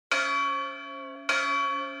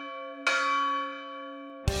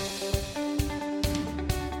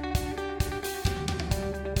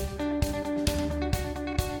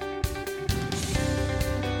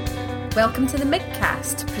Welcome to the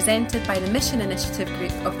Midcast, presented by the Mission Initiative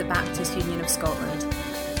Group of the Baptist Union of Scotland.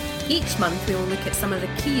 Each month we will look at some of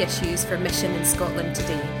the key issues for mission in Scotland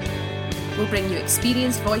today. We'll bring you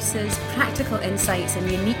experienced voices, practical insights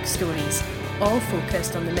and unique stories, all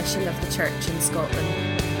focused on the mission of the Church in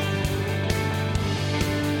Scotland.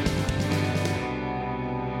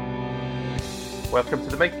 Welcome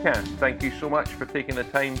to the Midcast. Thank you so much for taking the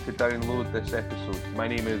time to download this episode. My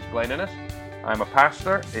name is Glenn Innes. I'm a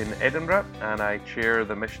pastor in Edinburgh and I chair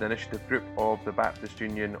the Mission Initiative Group of the Baptist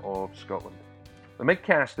Union of Scotland. The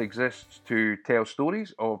Midcast exists to tell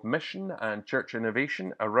stories of mission and church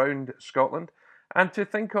innovation around Scotland and to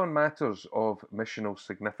think on matters of missional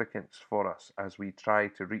significance for us as we try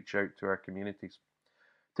to reach out to our communities.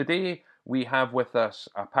 Today we have with us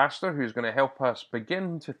a pastor who's going to help us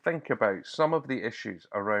begin to think about some of the issues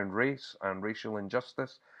around race and racial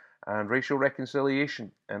injustice and racial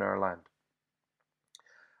reconciliation in our land.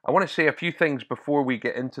 I want to say a few things before we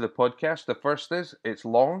get into the podcast. The first is, it's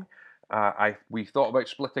long. We thought about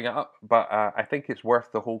splitting it up, but I think it's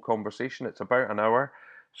worth the whole conversation. It's about an hour,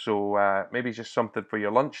 so maybe just something for your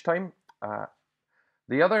lunchtime.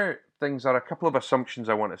 The other things are a couple of assumptions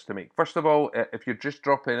I want us to make. First of all, if you're just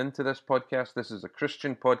dropping into this podcast, this is a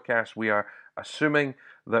Christian podcast. We are assuming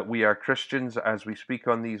that we are Christians as we speak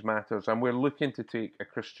on these matters, and we're looking to take a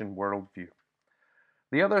Christian worldview.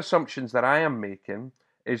 The other assumptions that I am making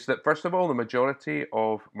is that, first of all, the majority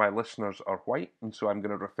of my listeners are white, and so I'm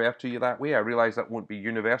going to refer to you that way. I realise that won't be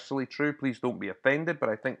universally true. Please don't be offended, but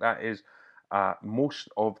I think that is most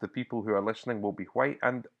of the people who are listening will be white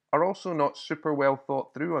and are also not super well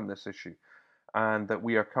thought through on this issue, and that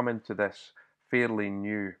we are coming to this fairly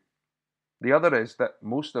new. The other is that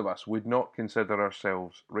most of us would not consider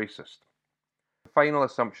ourselves racist. The final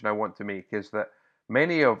assumption I want to make is that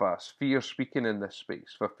many of us fear speaking in this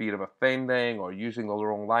space for fear of offending or using the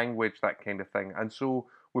wrong language, that kind of thing, and so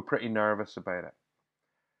we're pretty nervous about it.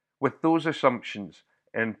 With those assumptions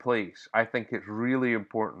in place, I think it's really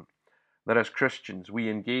important that as Christians we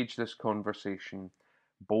engage this conversation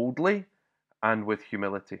boldly and with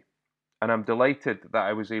humility. And I'm delighted that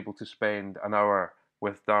I was able to spend an hour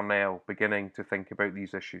with Darnell beginning to think about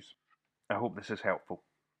these issues. I hope this is helpful.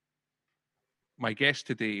 My guest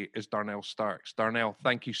today is Darnell Starks. Darnell,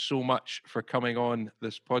 thank you so much for coming on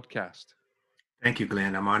this podcast. Thank you,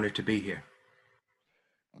 Glenn. I'm honored to be here.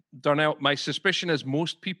 Darnell, my suspicion is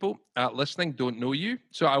most people listening don't know you.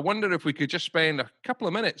 So I wonder if we could just spend a couple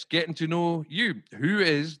of minutes getting to know you. Who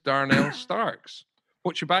is Darnell Starks?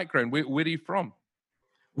 What's your background? Where are you from?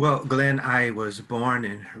 Well, Glenn, I was born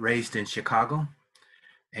and raised in Chicago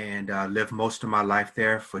and lived most of my life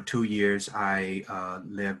there. For 2 years, I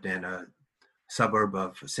lived in a suburb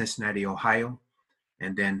of Cincinnati, Ohio.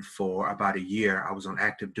 And then for about a year, I was on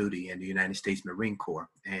active duty in the United States Marine Corps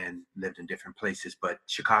and lived in different places, but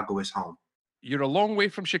Chicago is home. You're a long way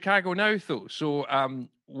from Chicago now, though. So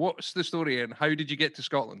what's the story and how did you get to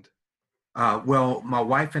Scotland? Well, my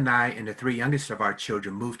wife and I and the three youngest of our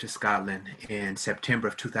children moved to Scotland in September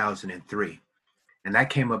of 2003. And that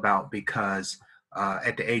came about because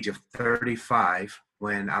at the age of 35,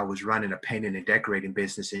 when I was running a painting and decorating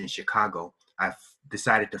business in Chicago, I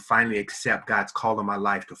decided to finally accept God's call on my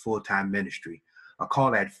life to full-time ministry. A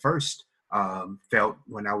call at first felt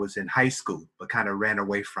when I was in high school, but kind of ran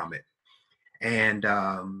away from it. And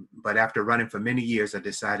but after running for many years, I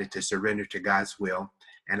decided to surrender to God's will.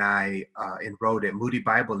 And I enrolled at Moody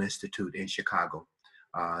Bible Institute in Chicago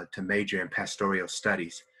to major in pastoral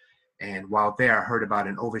studies. And while there, I heard about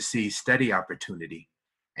an overseas study opportunity.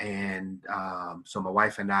 And so my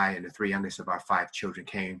wife and I and the three youngest of our 5 children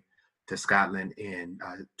came to Scotland in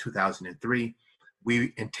 2003.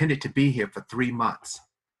 We intended to be here for 3 months.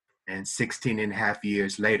 And 16 and a half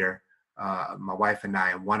years later, my wife and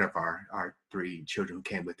I and one of our 3 children who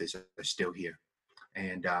came with us are still here.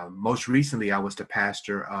 And most recently, I was the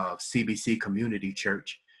pastor of CBC Community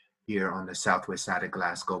Church here on the southwest side of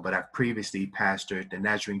Glasgow, but I've previously pastored the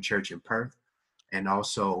Nazarene Church in Perth and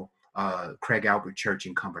also Craig Albert Church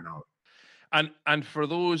in Cumbernauld. And for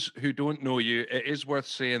those who don't know you, it is worth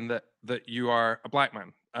saying that you are a black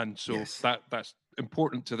man. And so yes, that's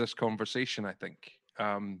important to this conversation, I think.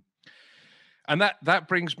 And that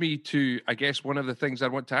brings me to, I guess, one of the things I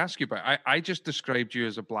want to ask you about. I just described you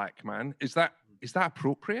as a black man. Is that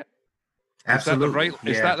appropriate?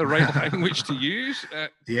 Absolutely. Is that the right language to use?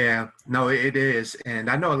 Yeah, no, it is. And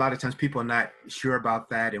I know a lot of times people are not sure about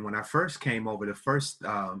that. And when I first came over, the first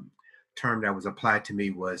term that was applied to me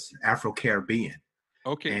was Afro-Caribbean.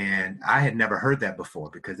 Okay. And I had never heard that before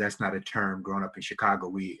because that's not a term growing up in Chicago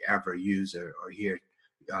we ever use or hear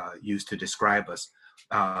used to describe us.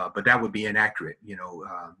 but that would be inaccurate.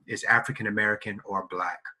 Is African American or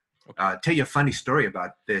Black. Okay. Tell you a funny story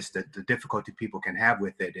about this, that the difficulty people can have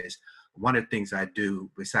with it is one of the things I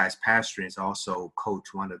do besides pastoring is also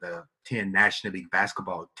coach one of the 10 National League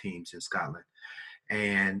basketball teams in Scotland.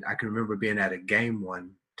 And I can remember being at a game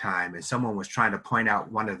one time and someone was trying to point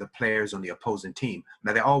out one of the players on the opposing team.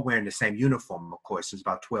 Now they're all wearing the same uniform, of course, there's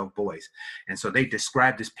about 12 boys. And so they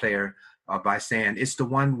described this player by saying, it's the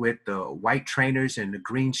one with the white trainers and the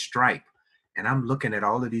green stripe. And I'm looking at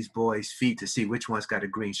all of these boys' feet to see which one's got a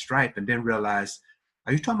green stripe and then realized,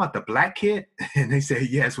 are you talking about the black kid? And they said,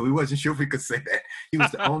 yes. Well, we wasn't sure if we could say that. He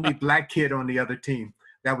was the only black kid on the other team.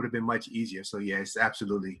 That would have been much easier. So yeah, it's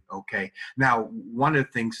absolutely okay. Now, one of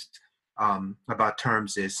the things about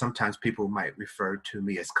terms is sometimes people might refer to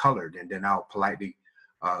me as colored, and then I'll politely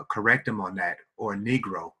correct them on that, or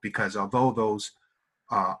Negro, because although those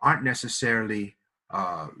aren't necessarily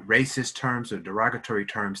racist terms or derogatory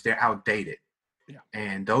terms, they're outdated. Yeah.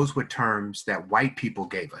 And those were terms that white people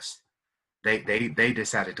gave us. They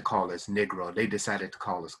decided to call us Negro. They decided to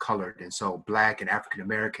call us colored. And so Black and African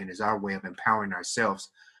American is our way of empowering ourselves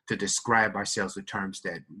to describe ourselves with terms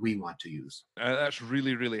that we want to use. That's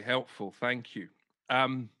really, really helpful. Thank you.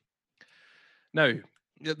 Now,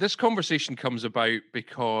 this conversation comes about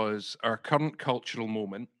because our current cultural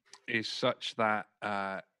moment is such that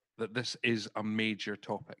that this is a major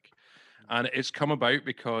topic. And it's come about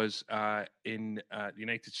because in the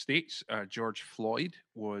United States, George Floyd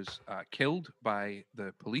was killed by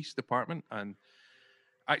the police department. And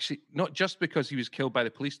actually, not just because he was killed by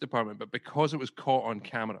the police department, but because it was caught on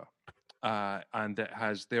camera. And it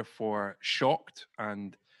has therefore shocked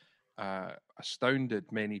and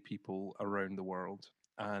astounded many people around the world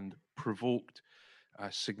and provoked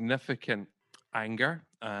significant anger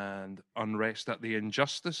and unrest at the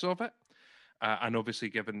injustice of it. And obviously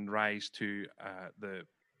given rise to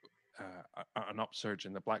an upsurge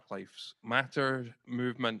in the Black Lives Matter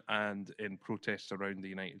movement and in protests around the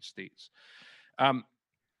United States. I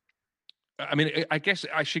mean, I guess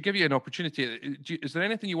I should give you an opportunity. Is there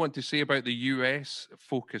anything you want to say about the US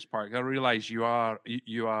focus part? I realize you are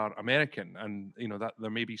American, and that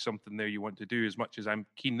there may be something there you want to do. As much as I'm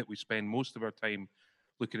keen that we spend most of our time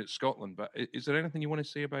looking at Scotland, but is there anything you want to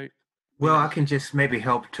say about? Well, I can just maybe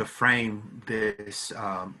help to frame this,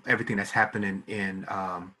 everything that's happening in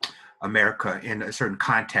America in a certain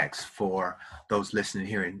context for those listening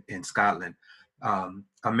here in Scotland.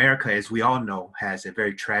 America, as we all know, has a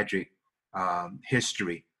very tragic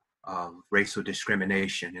history of racial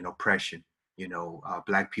discrimination and oppression.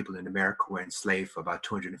 Black people in America were enslaved for about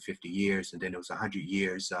 250 years, and then there was 100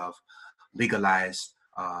 years of legalized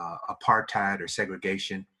apartheid or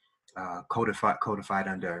segregation. Codified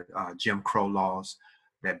under Jim Crow laws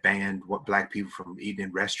that banned Black people from eating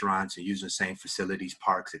in restaurants and using the same facilities,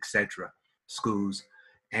 parks, etc., schools.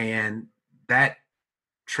 And that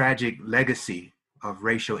tragic legacy of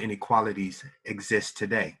racial inequalities exists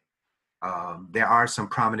today. There are some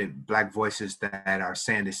prominent Black voices that are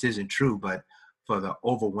saying this isn't true, but for the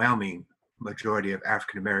overwhelming majority of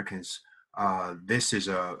African Americans, this is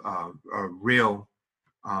a real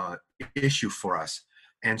issue for us.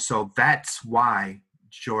 And so that's why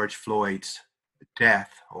George Floyd's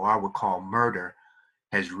death, or I would call murder,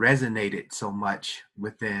 has resonated so much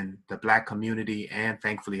within the Black community, and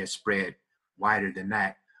thankfully has spread wider than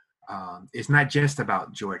that. It's not just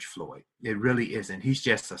about George Floyd. It really isn't. He's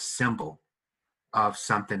just a symbol of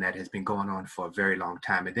something that has been going on for a very long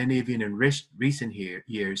time. And then even in recent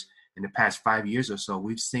years, in the past 5 years or so,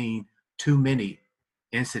 we've seen too many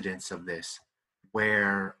incidents of this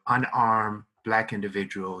where unarmed Black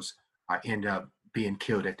individuals end up being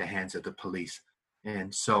killed at the hands of the police.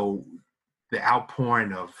 And so the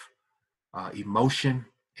outpouring of emotion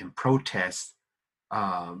and protest,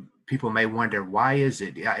 people may wonder, why is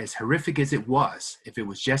it, as horrific as it was, if it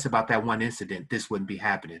was just about that one incident, this wouldn't be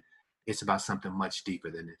happening. It's about something much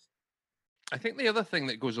deeper than this. I think the other thing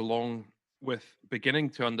that goes along with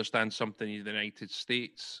beginning to understand something in the United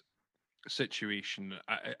States situation,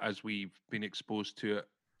 as we've been exposed to it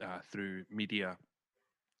through media,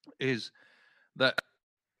 is that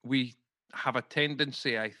we have a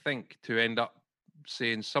tendency, I think, to end up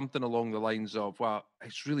saying something along the lines of, well,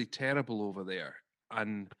 it's really terrible over there,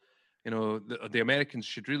 and the Americans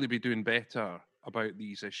should really be doing better about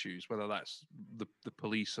these issues, whether that's the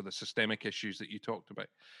police or the systemic issues that you talked about,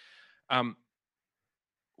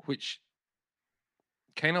 which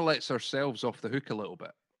kind of lets ourselves off the hook a little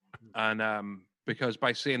bit. And because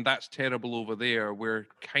by saying that's terrible over there, we're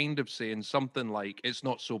kind of saying something like it's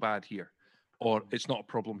not so bad here, or it's not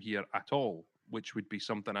a problem here at all, which would be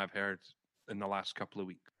something I've heard in the last couple of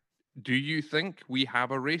weeks. do you think we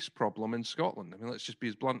have a race problem in Scotland? I mean, let's just be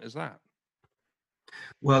as blunt as that.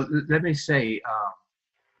 Well, let me say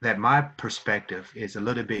that my perspective is a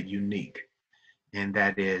little bit unique, and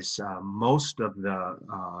that is most of the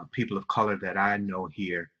people of color that I know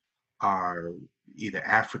here are either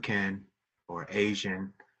African or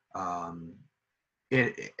Asian. Um,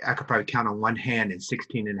 I could probably count on one hand in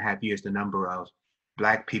 16 and a half years the number of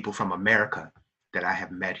Black people from America that I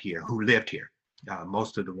have met here who lived here.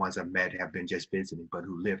 Most of the ones I've met have been just visiting, but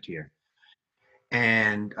who lived here.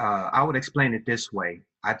 And I would explain it this way.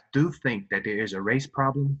 I do think that there is a race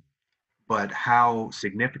problem, but how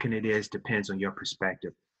significant it is depends on your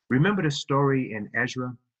perspective. Remember the story in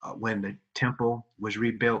Ezra when the temple was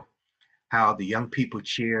rebuilt, how the young people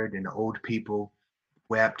cheered and the old people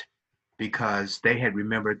wept because they had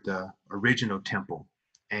remembered the original temple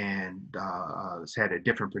and had a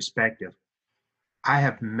different perspective. I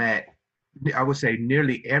have met, I would say,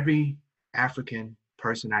 nearly every African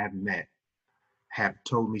person I have met have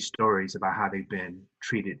told me stories about how they've been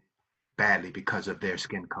treated badly because of their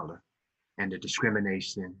skin color and the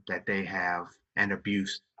discrimination that they have and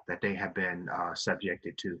abuse that they have been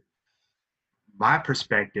subjected to. My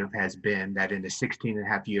perspective has been that in the 16 and a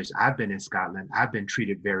half years I've been in Scotland, I've been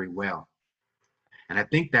treated very well. And I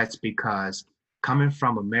think that's because coming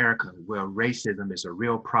from America, where racism is a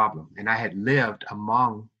real problem, and I had lived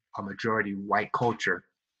among a majority white culture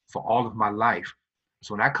for all of my life.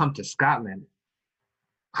 So when I come to Scotland,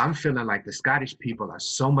 I'm feeling like the Scottish people are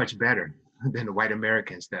so much better than the white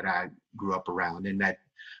Americans that I grew up around, and that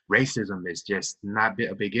racism is just not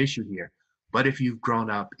a big issue here. But if you've grown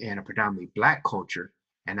up in a predominantly Black culture,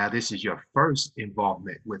 and now this is your first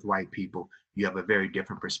involvement with white people, you have a very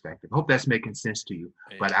different perspective. I hope that's making sense to you.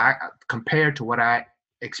 Yeah. But compared to what I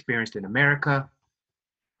experienced in America,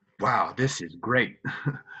 wow, this is great.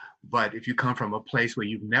 But if you come from a place where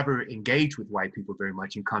you've never engaged with white people very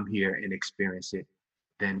much and come here and experience it,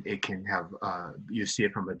 then it can have, you see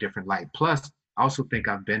it from a different light. Plus, I also think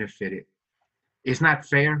I've benefited. It's not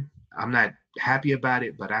fair. I'm not happy about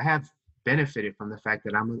it, but I have benefited from the fact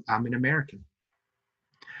that I'm an American.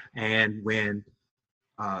 And when,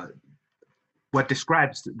 what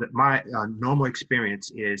describes my normal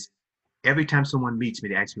experience is every time someone meets me,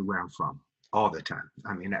 they ask me where I'm from all the time.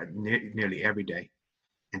 I mean, nearly every day.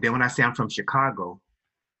 And then when I say I'm from Chicago,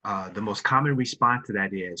 the most common response to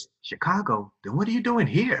that is, Chicago? Then what are you doing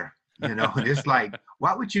here? You know, and it's like,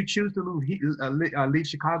 why would you choose to leave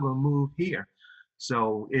Chicago and move here?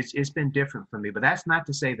 So it's been different for me, but that's not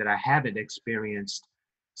to say that I haven't experienced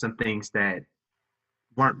some things that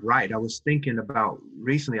weren't right. I was thinking about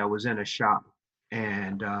recently, I was in a shop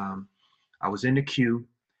and I was in the queue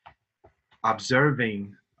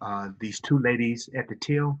observing these two ladies at the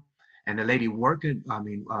till, and the lady waiting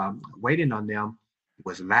on them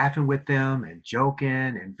was laughing with them and joking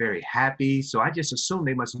and very happy. So I just assumed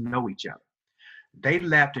they must know each other. They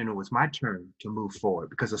left and it was my turn to move forward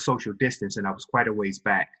because of social distance, and I was quite a ways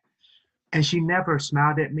back. And she never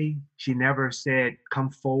smiled at me. She never said, come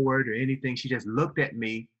forward or anything. She just looked at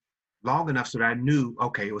me long enough so that I knew,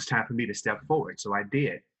 okay, it was time for me to step forward. So I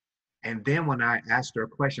did. And then when I asked her a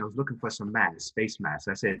question, I was looking for some masks, face masks.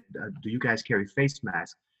 I said, do you guys carry face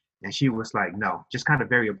masks? And she was like, no, just kind of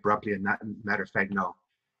very abruptly, and matter of fact, no.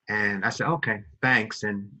 And I said, okay, thanks,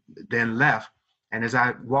 and then left. And as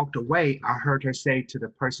I walked away, I heard her say to the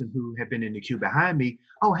person who had been in the queue behind me,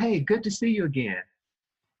 oh, hey, good to see you again.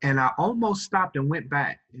 And I almost stopped and went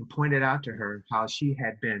back and pointed out to her how she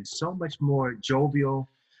had been so much more jovial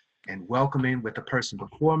and welcoming with the person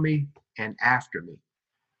before me and after me.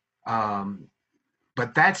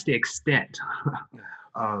 But that's the extent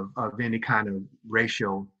of any kind of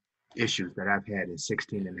racial issues that I've had in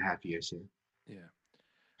 16 and a half years here.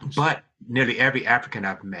 Yeah. But nearly every African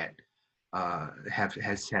I've met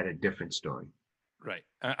has had a different story. Right.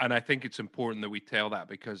 And I think it's important that we tell that,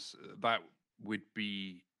 because that would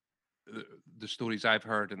be the stories I've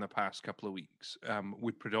heard in the past couple of weeks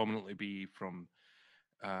would predominantly be from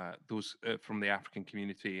those from the African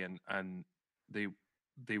community, and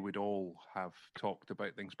they would all have talked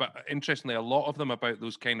about things. But interestingly, a lot of them about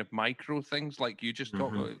those kind of micro things, like you just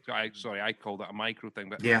talked about. I call that a micro thing,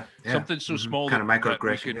 but something so small kind of microaggression.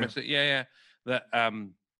 That we could miss it. Yeah. That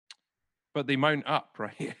but they mount up,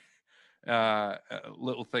 right?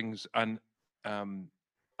 Little things and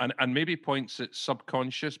maybe points at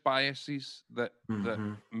subconscious biases that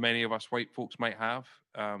many of us white folks might have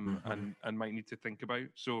and might need to think about.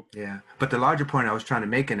 So but the larger point I was trying to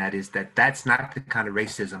make in that is that that's not the kind of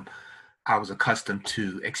racism I was accustomed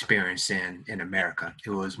to experience in America.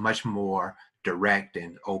 It was much more direct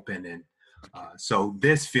and open and So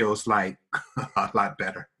this feels like a lot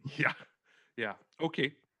better. Yeah.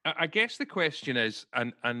 Okay. I guess the question is,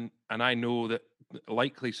 and I know that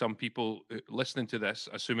likely some people listening to this,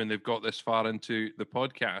 assuming they've got this far into the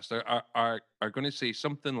podcast, are going to say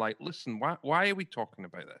something like, "Listen, why are we talking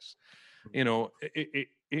about this? You know,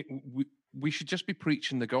 we should just be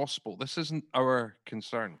preaching the gospel. This isn't our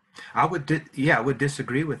concern." I would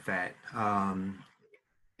disagree with that.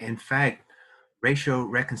 In fact, racial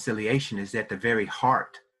reconciliation is at the very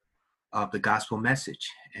heart of the gospel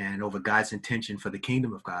message and over God's intention for the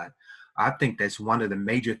kingdom of God. I think that's one of the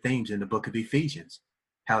major themes in the book of Ephesians,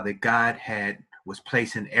 how that God was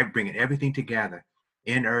placing, bringing everything together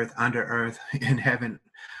in earth, under earth, in heaven,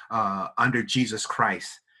 under Jesus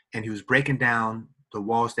Christ. And he was breaking down the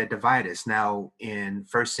walls that divide us. Now, in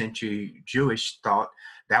first century Jewish thought,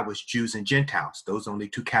 that was Jews and Gentiles. Those are only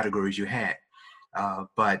two categories you had.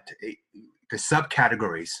 But the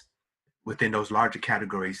subcategories within those larger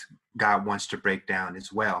categories, God wants to break down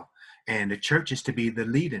as well. And the church is to be the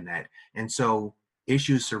lead in that. And so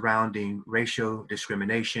issues surrounding racial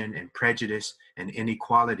discrimination and prejudice and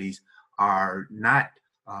inequalities are not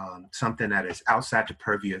something that is outside the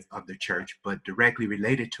purview of the church, but directly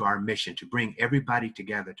related to our mission to bring everybody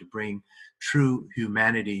together, to bring true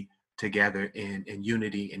humanity together in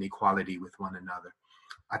unity and equality with one another.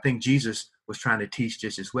 I think Jesus was trying to teach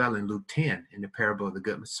this as well in Luke 10, in the parable of the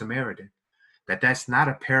Good Samaritan, that's not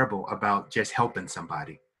a parable about just helping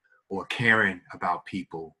somebody or caring about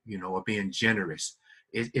people, or being generous.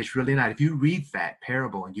 It's really not. If you read that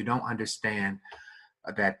parable and you don't understand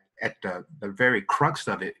that at the very crux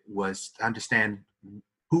of it was to understand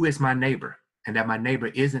who is my neighbor, and that my neighbor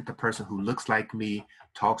isn't the person who looks like me,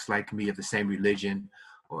 talks like me, of the same religion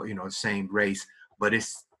or, same race, but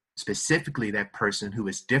it's specifically that person who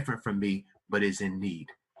is different from me, but is in need.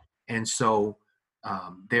 And so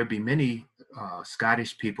there'll be many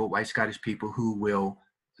Scottish people, white Scottish people, who will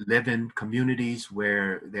live in communities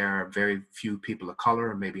where there are very few people of color,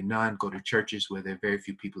 or maybe none, go to churches where there are very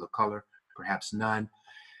few people of color, perhaps none.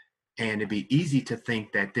 And it'd be easy to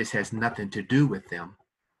think that this has nothing to do with them.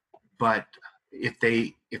 But if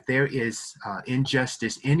there is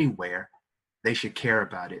injustice anywhere, they should care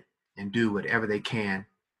about it and do whatever they can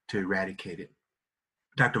to eradicate it.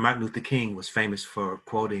 Dr. Martin Luther King was famous for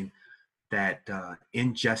quoting that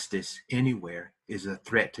injustice anywhere is a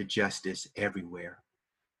threat to justice everywhere.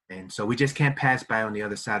 And so we just can't pass by on the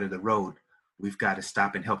other side of the road. We've got to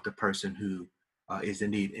stop and help the person who is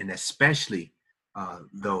in need, and especially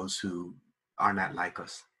those who are not like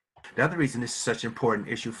us. The other reason this is such an important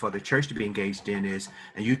issue for the church to be engaged in is,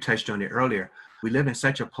 and you touched on it earlier, we live in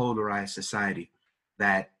such a polarized society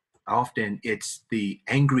that often it's the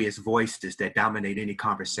angriest voices that dominate any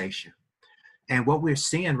conversation. And what we're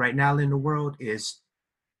seeing right now in the world is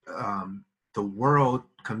the world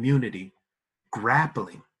community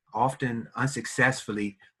grappling, often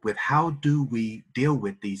unsuccessfully, with how do we deal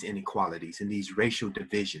with these inequalities and these racial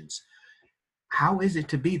divisions. How is it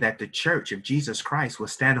to be that the church of Jesus Christ will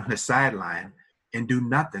stand on the sideline and do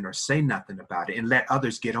nothing or say nothing about it and let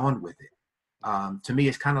others get on with it? To me,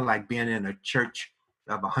 it's kind of like being in a church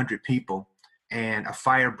of 100 people and a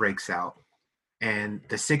fire breaks out, and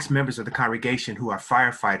the 6 members of the congregation who are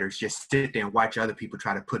firefighters just sit there and watch other people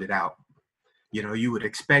try to put it out. You would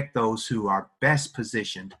expect those who are best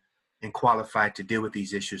positioned and qualified to deal with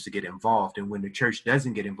these issues to get involved. And when the church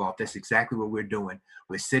doesn't get involved, that's exactly what we're doing.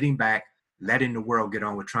 We're sitting back, letting the world get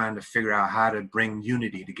on. We're trying to figure out how to bring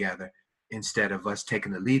unity together instead of us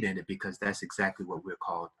taking the lead in it, because that's exactly what we're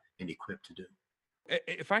called and equipped to do.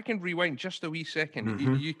 If I can rewind just a wee second,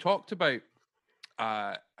 Mm-hmm. you talked about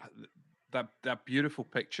that beautiful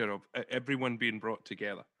picture of everyone being brought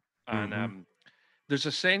together. And Mm-hmm. There's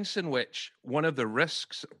a sense in which one of the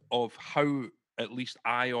risks of how, at least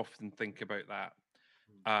I often think about that,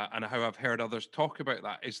 and how I've heard others talk about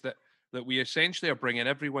that, is that we essentially are bringing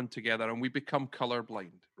everyone together and we become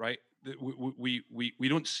colorblind, right? We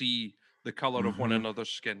don't see the color of one another's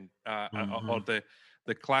skin, or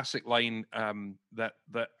the classic line that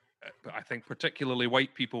I think particularly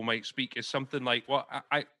white people might speak is something like, "Well,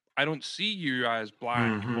 I don't see you as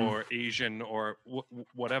black or Asian or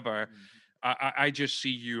whatever. I just see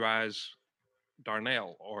you as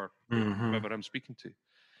Darnell or whoever I'm speaking to."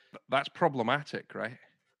 That's problematic, right?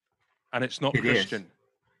 And it's not Christian.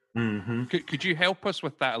 Could you help us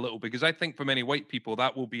with that a little? Because I think for many white people,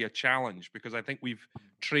 that will be a challenge, because I think we've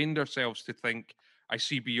trained ourselves to think, I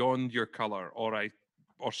see beyond your color,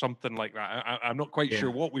 or something like that. I'm not quite sure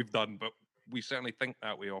what we've done, but we certainly think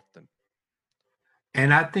that way often.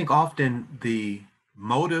 And I think often the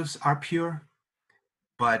motives are pure,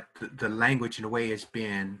 but the language and the way it's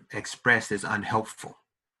being expressed is unhelpful.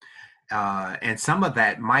 And some of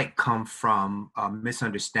that might come from a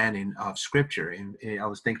misunderstanding of Scripture. And I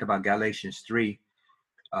was thinking about Galatians 3,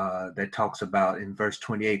 that talks about in verse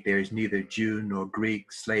 28, there is neither Jew nor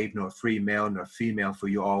Greek, slave nor free, male nor female, for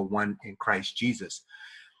you're all one in Christ Jesus.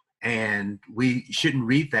 And we shouldn't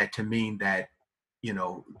read that to mean that,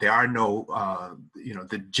 there are no,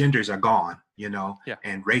 the genders are gone, Yeah.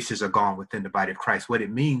 and races are gone within the body of Christ. What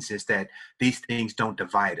it means is that these things don't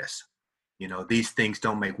divide us. These things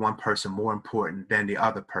don't make one person more important than the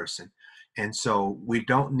other person. And so we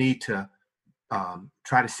don't need to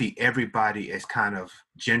try to see everybody as kind of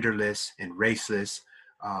genderless and raceless.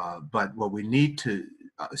 But what we need to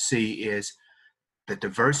see is the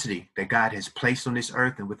diversity that God has placed on this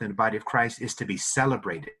earth and within the body of Christ is to be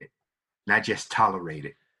celebrated, not just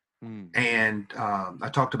tolerated. And I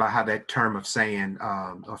talked about how that term of saying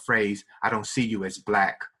a phrase, I don't see you as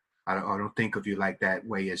black, I don't think of you like that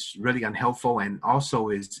way, is really unhelpful, and also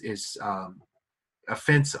is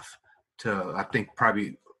offensive to, I think,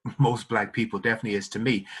 probably most Black people. Definitely is to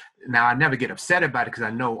me. Now, I never get upset about it because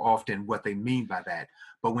I know often what they mean by that.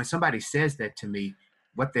 But when somebody says that to me,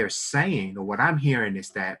 what they're saying or what I'm hearing is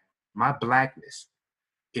that my Blackness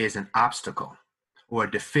is an obstacle or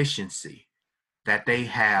a deficiency that they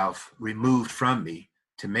have removed from me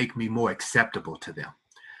to make me more acceptable to them.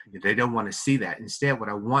 They don't want to see that. Instead, what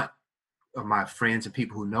I want my friends and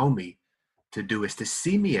people who know me to do is to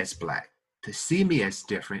see me as Black, to see me as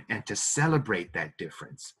different, and to celebrate that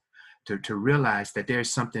difference, to realize that there's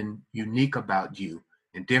something unique about you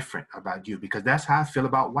and different about you, because that's how I feel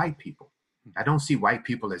about white people. I don't see white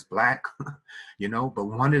people as Black, but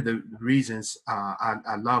one of the reasons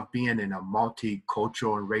I love being in a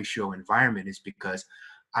multicultural and racial environment is because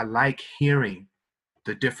I like hearing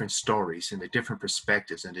the different stories and the different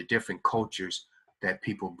perspectives and the different cultures that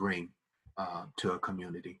people bring to a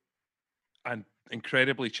community. And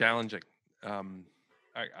incredibly challenging. I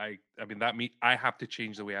mean, I have to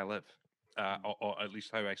change the way I live, or at least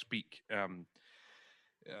how I speak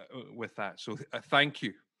with that. So thank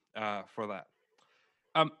you for that.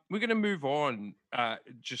 We're going to move on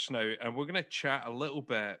just now, and we're going to chat a little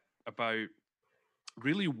bit about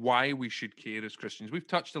really why we should care as Christians. We've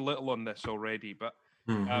touched a little on this already, but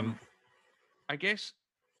I guess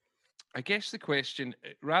the question,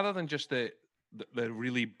 rather than just the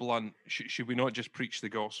really blunt, should we not just preach the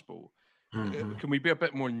gospel? Can we be a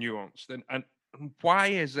bit more nuanced? And why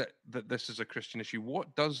is it that this is a Christian issue?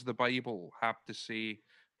 What does the Bible have to say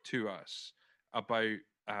to us about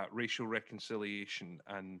racial reconciliation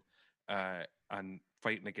and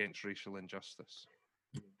fighting against racial injustice?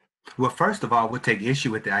 Well, first of all, we'll take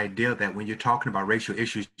issue with the idea that when you're talking about racial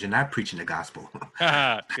issues, you're not preaching the gospel.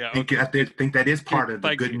 Yeah, okay. I think that is part of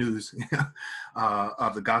the good you. news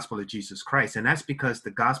of the gospel of Jesus Christ. And that's because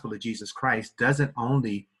the gospel of Jesus Christ doesn't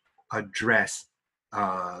only address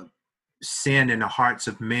sin in the hearts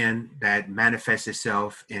of men that manifests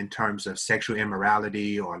itself in terms of sexual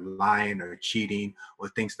immorality or lying or cheating or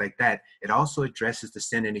things like that. It also addresses the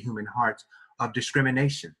sin in the human hearts of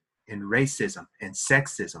discrimination and racism and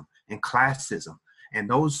sexism and classism. And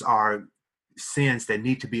those are sins that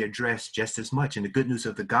need to be addressed just as much. And the good news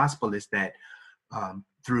of the gospel is that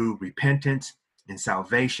through repentance and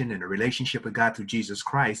salvation and a relationship with God through Jesus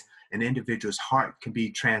Christ, an individual's heart can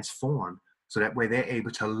be transformed so that way they're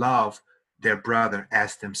able to love their brother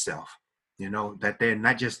as themselves. That they're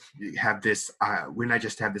not just have this, we're not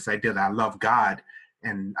just have this idea that I love God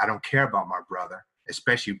and I don't care about my brother,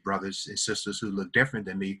 especially brothers and sisters who look different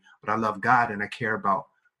than me, but I love God and I care about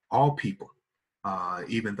all people,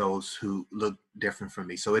 even those who look different from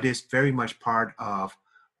me. So it is very much part of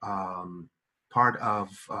the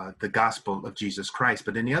gospel of Jesus Christ.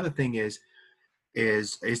 But then the other thing is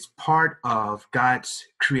it's part of God's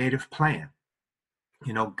creative plan.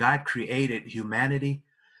 God created humanity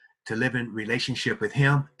to live in relationship with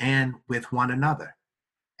him and with one another.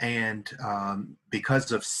 And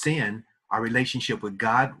because of sin, our relationship with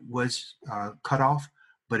God was cut off,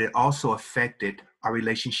 but it also affected our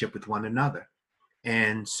relationship with one another.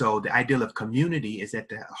 And so the ideal of community is at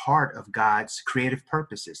the heart of God's creative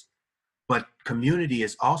purposes, but community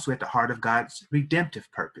is also at the heart of God's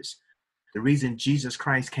redemptive purpose. The reason Jesus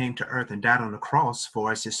Christ came to earth and died on the cross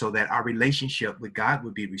for us is so that our relationship with God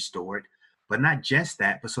would be restored, but not just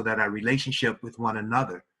that, but so that our relationship with one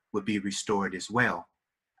another would be restored as well.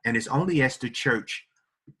 And it's only as the church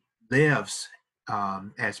lives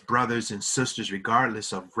as brothers and sisters,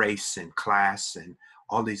 regardless of race and class and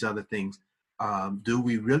all these other things, do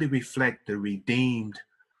we really reflect the redeemed,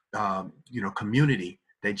 community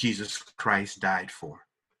that Jesus Christ died for.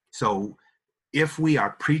 So if we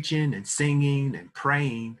are preaching and singing and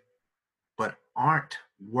praying, but aren't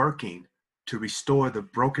working to restore the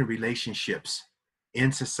broken relationships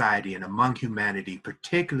in society and among humanity,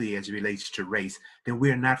 particularly as it relates to race, then we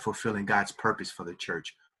are not fulfilling God's purpose for the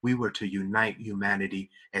church. We were to unite humanity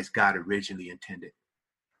as God originally intended.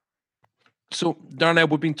 So, Darnell,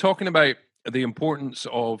 we've been talking about the importance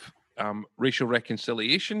of racial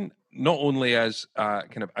reconciliation, not only as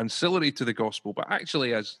kind of ancillary to the gospel, but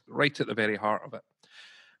actually as right at the very heart of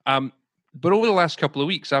it. But over the last couple of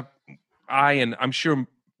weeks, I and I'm sure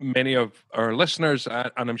many of our listeners,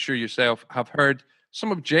 and I'm sure yourself, have heard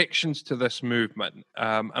some objections to this movement.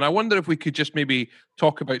 And I wonder if we could just maybe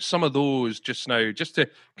talk about some of those just now, just to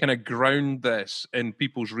kind of ground this in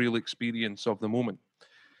people's real experience of the moment.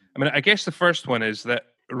 I mean, I guess the first one is that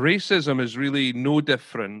racism is really no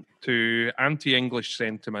different to anti-English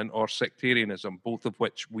sentiment or sectarianism, both of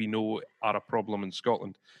which we know are a problem in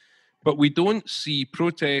Scotland. But we don't see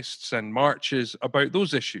protests and marches about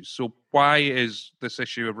those issues. So why is this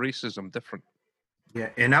issue of racism different? Yeah,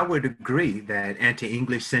 and I would agree that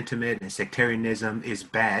anti-English sentiment and sectarianism is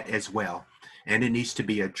bad as well, and it needs to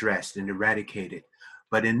be addressed and eradicated.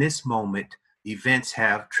 But in this moment, events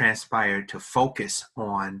have transpired to focus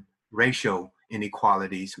on racial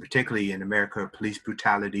inequalities, particularly in America, police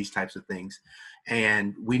brutality, these types of things.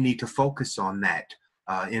 And we need to focus on that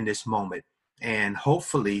in this moment. And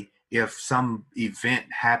hopefully, if some event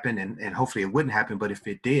happened, and hopefully it wouldn't happen, but if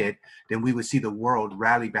it did, then we would see the world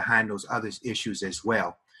rally behind those other issues as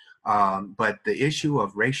well. But the issue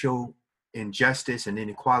of racial injustice and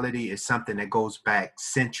inequality is something that goes back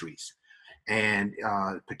centuries. And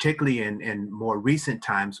particularly in more recent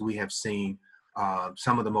times, we have seen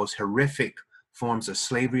some of the most horrific forms of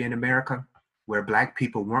slavery in America, where Black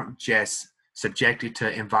people weren't just subjected to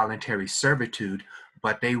involuntary servitude,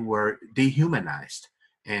 but they were dehumanized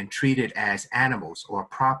and treated as animals or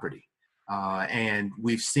property. And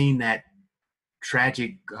we've seen that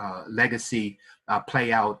tragic legacy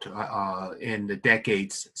play out in the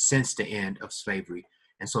decades since the end of slavery.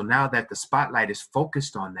 And so now that the spotlight is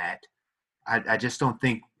focused on that, I just don't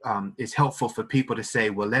think it's helpful for people to say,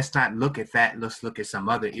 well, let's not look at that. Let's look at some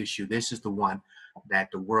other issue. This is the one that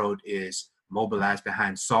the world is mobilized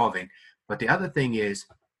behind solving. But the other thing is,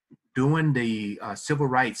 during the civil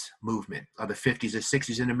rights movement of the 50s and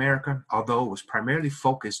 60s in America, although it was primarily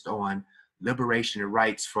focused on liberation and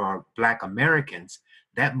rights for Black Americans,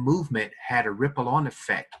 that movement had a ripple-on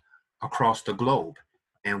effect across the globe.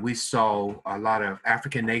 And we saw a lot of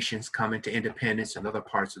African nations come into independence in other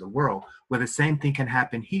parts of the world, where the same thing can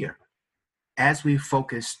happen here. As we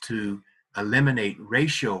focus to eliminate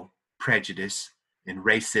racial prejudice and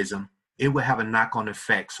racism, it will have a knock-on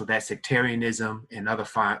effect, so that sectarianism and other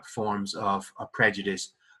forms of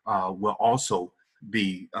prejudice will also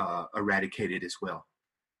be eradicated as well.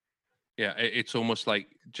 Yeah, it's almost like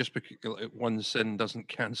just because one sin doesn't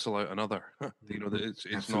cancel out another. You know,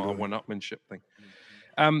 it's not a one-upmanship thing.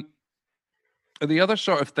 The other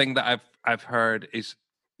sort of thing that I've heard is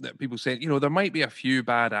that people say, you know, there might be a few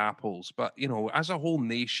bad apples, but you know, as a whole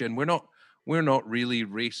nation, we're not really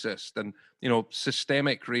racist, and you know,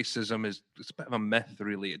 systemic racism it's a bit of a myth,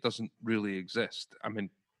 really. It doesn't really exist. I mean,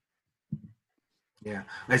 yeah,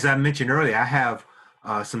 as I mentioned earlier, I have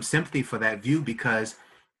some sympathy for that view, because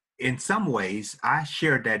in some ways I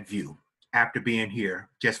shared that view after being here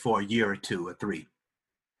just for a year or two or three.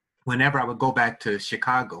 Whenever I would go back to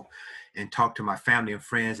Chicago and talk to my family and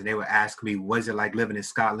friends, and they would ask me, what is it like living in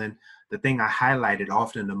Scotland? The thing I highlighted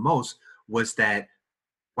often the most was that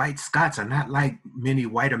white Scots are not like many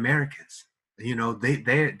white Americans. You know,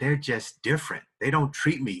 they're just different. They don't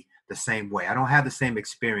treat me the same way. I don't have the same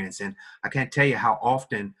experience. And I can't tell you how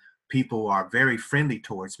often people are very friendly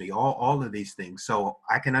towards me, all of these things. So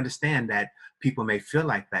I can understand that people may feel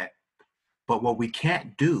like that. But what we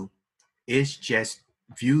can't do is just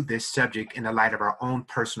view this subject in the light of our own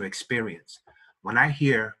personal experience. When I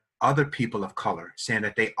hear other people of color saying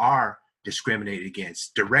that they are discriminated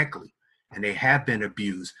against directly and they have been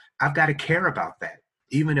abused, I've got to care about that,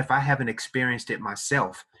 even if I haven't experienced it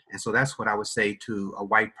myself. And so that's what I would say to a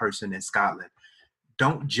white person in Scotland.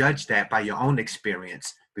 Don't judge that by your own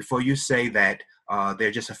experience. Before you say that there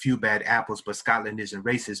are just a few bad apples, but Scotland isn't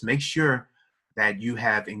racist, make sure that you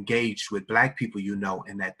have engaged with Black people you know,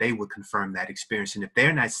 and that they would confirm that experience. And if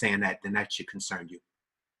they're not saying that, then that should concern you.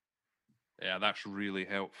 Yeah, that's really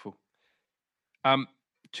helpful.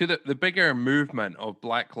 To the bigger movement of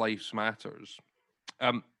Black Lives Matters,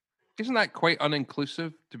 isn't that quite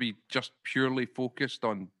uninclusive to be just purely focused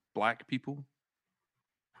on Black people?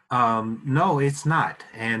 No, it's not.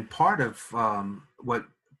 And part of what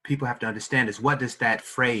people have to understand is, what does that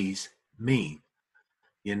phrase mean.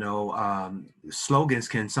 Slogans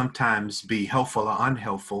can sometimes be helpful or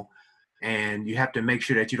unhelpful, and you have to make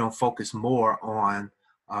sure that you don't focus more on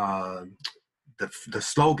the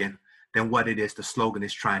slogan than what it is the slogan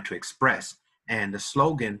is trying to express. And the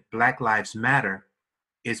slogan, Black Lives Matter,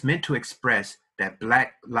 is meant to express that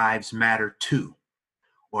Black lives matter too,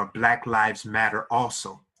 or Black lives matter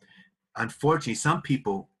also. Unfortunately, some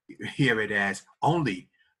people hear it as only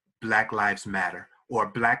Black lives matter or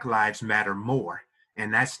Black lives matter more.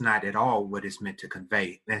 And that's not at all what it's meant to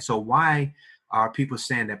convey. And so why are people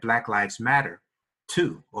saying that Black lives matter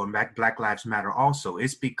too, or Black lives matter also?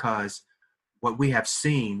 It's because what we have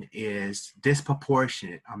seen is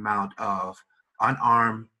disproportionate amount of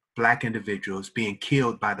unarmed Black individuals being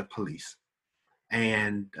killed by the police.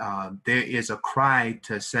 And there is a cry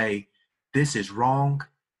to say, this is wrong,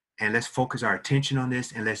 and let's focus our attention on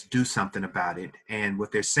this, and let's do something about it. And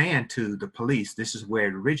what they're saying to the police, this is where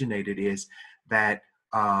it originated, is that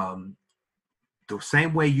the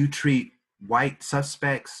same way you treat white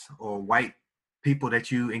suspects or white people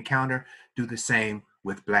that you encounter, do the same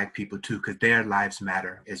with Black people too, because their lives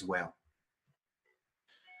matter as well.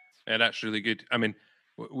 Yeah, that's really good. I mean,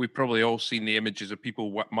 we've probably all seen the images of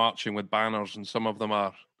people marching with banners, and some of them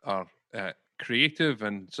are creative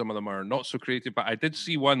and some of them are not so creative. But I did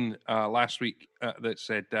see one last week that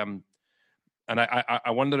said, and I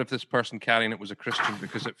wonder if this person carrying it was a Christian,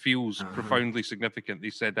 because it feels profoundly significant. They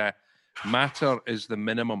said, matter is the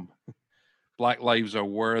minimum. Black lives are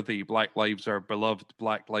worthy. Black lives are beloved.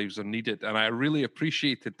 Black lives are needed. And I really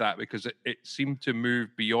appreciated that, because it seemed to move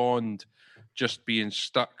beyond just being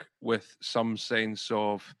stuck with some sense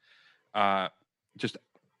of just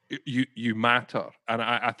you matter. And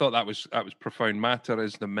I thought that was profound. Matter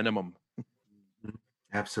is the minimum.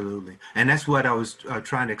 Absolutely. And that's what I was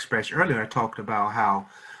trying to express earlier. I talked about how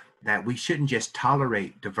that we shouldn't just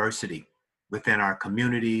tolerate diversity within our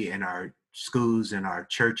community and our schools and our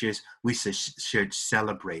churches. We should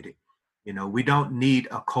celebrate it. We don't need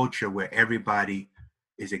a culture where everybody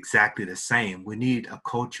is exactly the same. We need a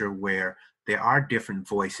culture where there are different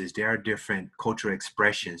voices, there are different cultural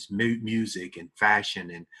expressions, music and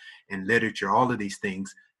fashion and literature, all of these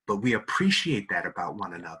things, but we appreciate that about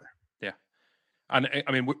one another. Yeah. And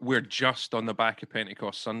I mean, we're just on the back of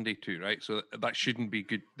Pentecost Sunday too, right? So that shouldn't be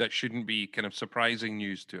good. That shouldn't be kind of surprising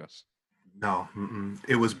news to us. No,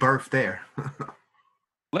 it was birthed there.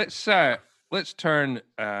 Let's turn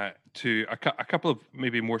to a couple of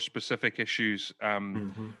maybe more specific issues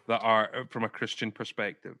that are from a Christian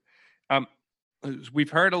perspective. We've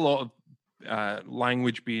heard a lot of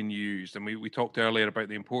language being used, and we talked earlier about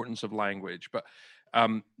the importance of language. But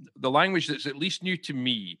the language that's at least new to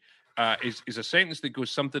me is a sentence that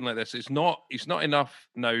goes something like this: It's not enough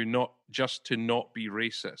now, not just to not be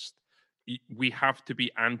racist. We have to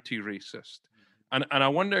be anti-racist. And I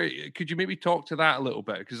wonder, could you maybe talk to that a little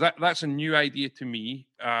bit? Because that's a new idea to me,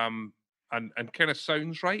 and kind of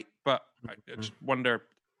sounds right. But I just wonder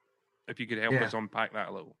if you could help us unpack that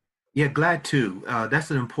a little. Yeah, glad to.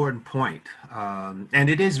 That's an important point. And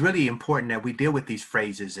it is really important that we deal with these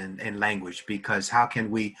phrases and language, because how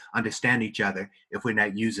can we understand each other if we're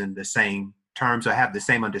not using the same terms or have the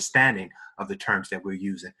same understanding of the terms that we're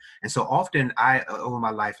using? And so often over my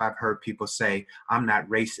life, I've heard people say, I'm not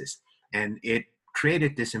racist. And it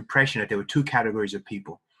created this impression that there were two categories of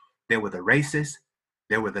people. There were the racist,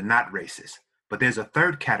 there were the not racist. But there's a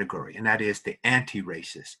third category, and that is the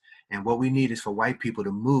anti-racist. And what we need is for white people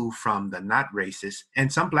to move from the not racist,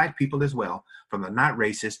 and some Black people as well, from the not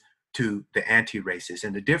racist to the anti-racist.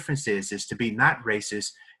 And the difference is to be not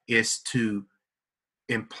racist is to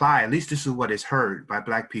imply, at least this is what is heard by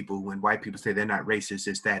Black people when white people say they're not racist,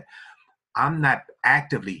 is that I'm not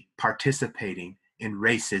actively participating in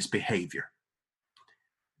racist behavior.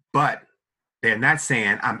 But they're not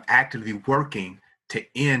saying I'm actively working to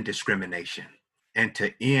end discrimination and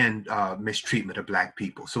to end mistreatment of Black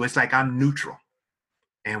people. So it's like I'm neutral.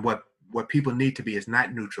 And what people need to be is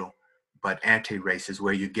not neutral, but anti-racist,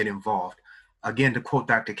 where you get involved. Again, to quote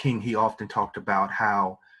Dr. King, he often talked about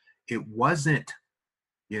how it wasn't,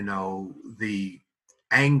 the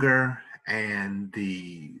anger and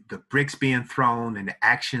the bricks being thrown and the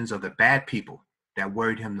actions of the bad people that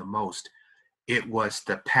worried him the most. It was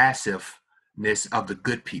the passiveness of the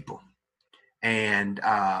good people. And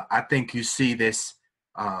I think you see this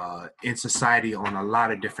in society on a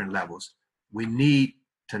lot of different levels. We need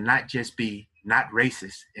to not just be not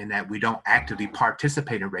racist in that we don't actively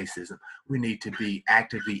participate in racism. We need to be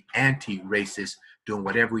actively anti-racist, doing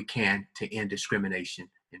whatever we can to end discrimination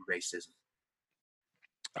and racism.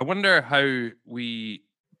 I wonder how we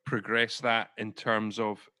progress that in terms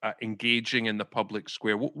of engaging in the public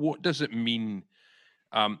square? What does it mean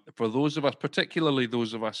for those of us, particularly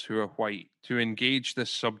those of us who are white, to engage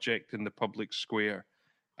this subject in the public square?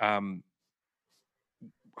 How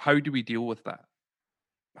do we deal with that?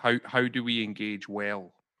 How do we engage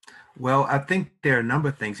well? Well, I think there are a number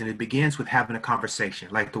of things, and it begins with having a conversation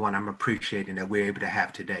like the one I'm appreciating that we're able to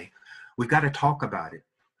have today. We've got to talk about it.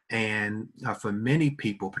 And for many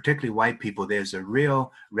people, particularly white people, there's a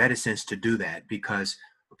real reticence to do that because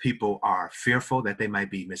people are fearful that they might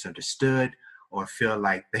be misunderstood or feel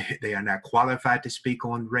like they are not qualified to speak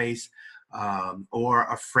on race, or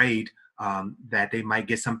afraid that they might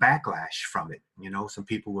get some backlash from it. You know, some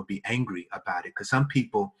people will be angry about it because some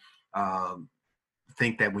people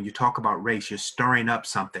think that when you talk about race, you're stirring up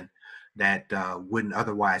something that wouldn't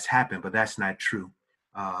otherwise happen, but that's not true.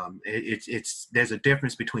 There's a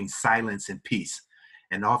difference between silence and peace.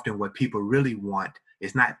 And often what people really want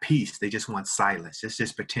is not peace. They just want silence. Let's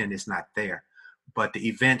just pretend it's not there. But the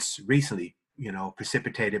events recently,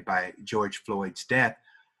 precipitated by George Floyd's death,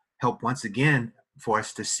 help once again for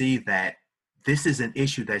us to see that this is an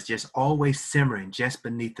issue that's just always simmering just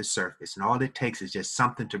beneath the surface. And all it takes is just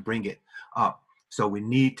something to bring it up. So we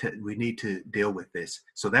need to deal with this.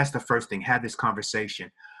 So that's the first thing, have this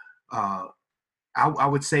conversation. I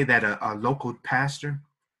would say that a local pastor,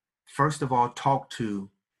 first of all, talk to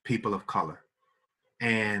people of color.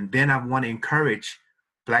 And then I want to encourage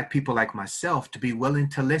Black people like myself to be willing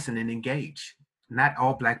to listen and engage. Not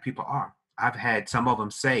all Black people are. I've had some of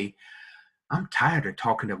them say, I'm tired of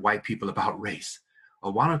talking to white people about race.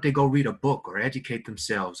 Or why don't they go read a book or educate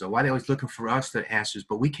themselves? Or why are they always looking for us to answers?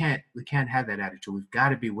 But we can't have that attitude. We've got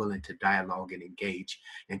to be willing to dialogue and engage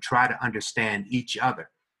and try to understand each other.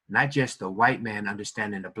 Not just the white man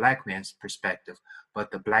understanding the Black man's perspective,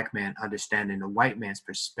 but the Black man understanding the white man's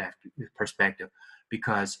perspective.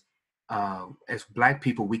 Because as Black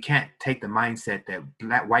people, we can't take the mindset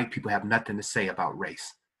that white people have nothing to say about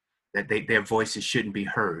race, that their voices shouldn't be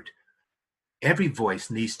heard. Every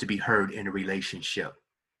voice needs to be heard in a relationship,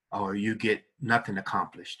 or you get nothing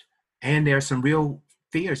accomplished. And there are some real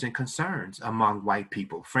fears and concerns among white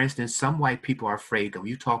people. For instance, some white people are afraid that when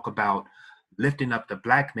you talk about lifting up the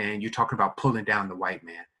Black man, you're talking about pulling down the white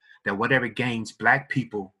man, that whatever gains Black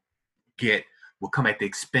people get will come at the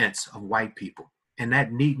expense of white people. And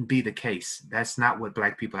that needn't be the case. That's not what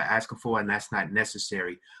Black people are asking for, and that's not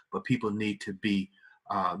necessary. But people need to be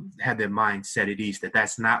have their mind set at ease that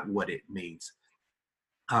that's not what it means.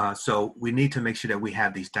 So we need to make sure that we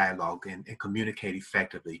have these dialogue and communicate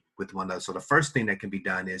effectively with one another. So the first thing that can be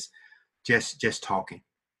done is just talking,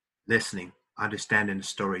 listening, understanding the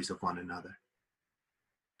stories of one another.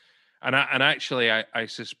 And actually, I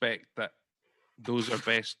suspect that those are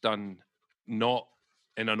best done not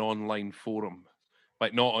in an online forum,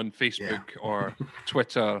 like not on Facebook or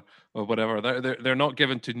Twitter or whatever. They're not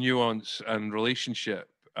given to nuance and relationship.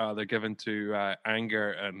 They're given to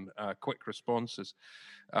anger and quick responses.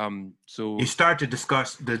 So you start to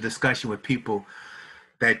discuss the discussion with people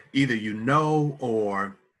that either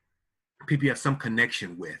or people you have some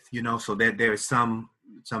connection with, so that there is some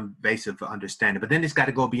base of understanding. But then it's got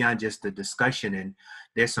to go beyond just the discussion, and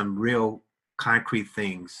there's some real concrete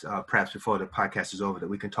things, perhaps before the podcast is over, that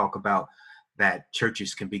we can talk about that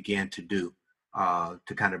churches can begin to do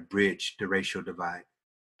to kind of bridge the racial divide.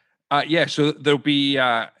 So there'll be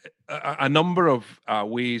a number of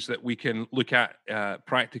ways that we can look at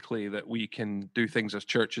practically that we can do things as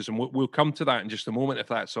churches, and we'll come to that in just a moment, if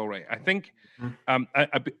that's all right. I think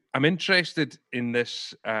I'm interested in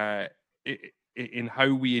this, in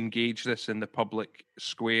how we engage this in the public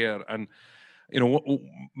square, and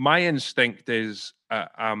my instinct is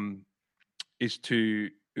to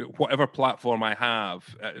whatever platform I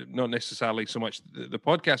have, not necessarily so much the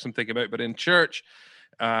podcast I'm thinking about, but in church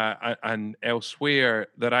and elsewhere,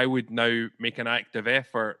 that I would now make an active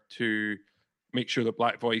effort to make sure that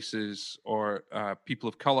Black voices or people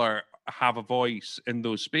of color have a voice in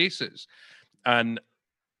those spaces. And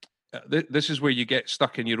this is where you get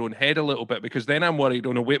stuck in your own head a little bit, because then I'm worried,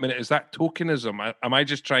 oh no, wait a minute, is that tokenism? Am I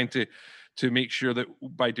just trying to make sure that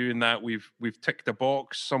by doing that we've ticked a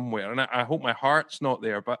box somewhere? And I hope my heart's not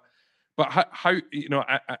there. But how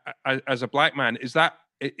as a Black man, is that,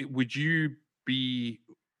 would you be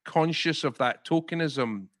conscious of that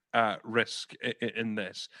tokenism risk in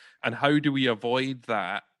this, and how do we avoid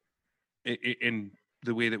that in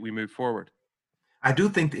the way that we move forward? I do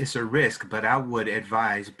think it's a risk, but I would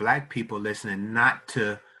advise Black people listening not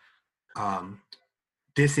to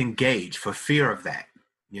disengage for fear of that.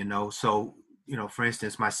 So, for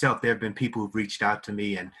instance, myself, there have been people who've reached out to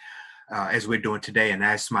me, and as we're doing today, and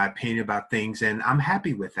ask my opinion about things. And I'm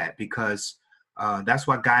happy with that because that's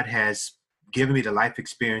what God has given me, the life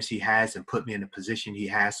experience he has, and put me in the position he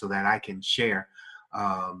has so that I can share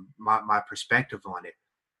my perspective on it.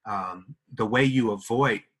 The way you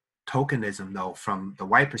avoid tokenism, though, from the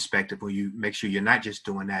white perspective, where you make sure you're not just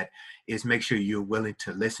doing that, is make sure you're willing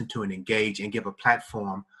to listen to and engage and give a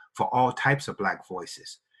platform for all types of Black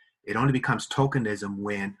voices. It only becomes tokenism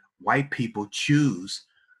when white people choose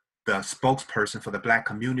the spokesperson for the Black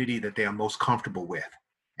community that they are most comfortable with.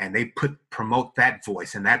 And they promote that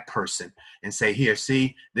voice and that person and say, here,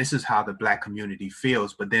 see, this is how the Black community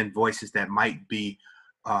feels. But then voices that might be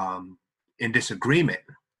in disagreement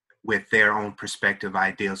with their own perspective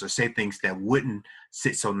ideals, or say things that wouldn't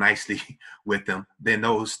sit so nicely with them, then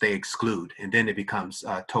those they exclude. And then it becomes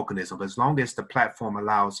tokenism. But as long as the platform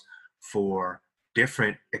allows for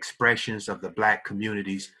different expressions of the Black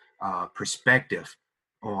community's perspective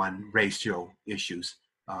on racial issues,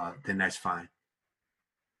 then that's fine.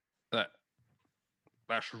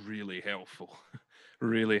 That's really helpful.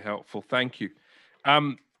 Really helpful. Thank you.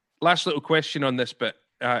 Last little question on this bit.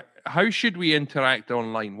 How should we interact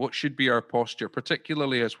online? What should be our posture,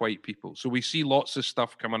 particularly as white people? So we see lots of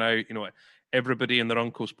stuff coming out, everybody and their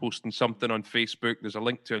uncle's posting something on Facebook. There's a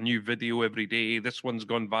link to a new video every day. This one's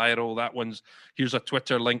gone viral. That one's, here's a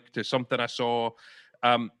Twitter link to something I saw.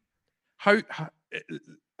 How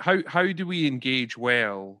do we engage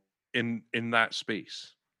well in that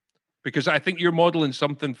space? Because I think you're modeling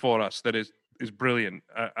something for us that is brilliant.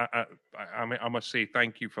 I must say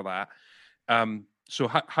thank you for that. So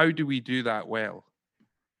how do we do that well?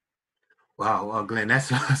 Wow, Glenn,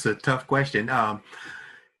 that's a tough question. I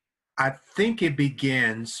think it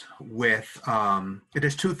begins with,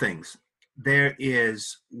 there's two things. There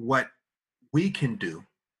is what we can do,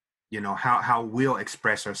 how we'll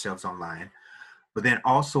express ourselves online, but then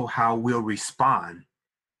also how we'll respond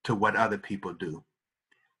to what other people do.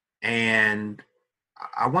 And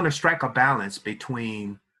I want to strike a balance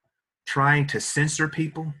between trying to censor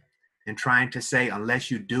people and trying to say,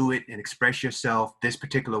 unless you do it and express yourself this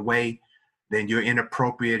particular way, then you're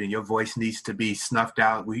inappropriate and your voice needs to be snuffed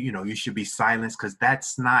out. You should be silenced, because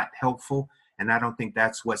that's not helpful. And I don't think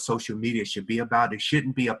that's what social media should be about. It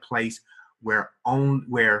shouldn't be a place where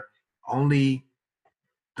only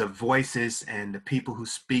the voices and the people who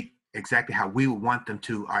speak exactly how we would want them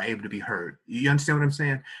to are able to be heard. You understand what I'm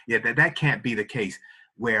saying? Yeah, that can't be the case,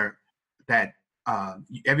 where that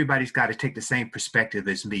everybody's got to take the same perspective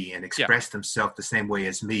as me and express themselves the same way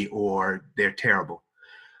as me, or they're terrible.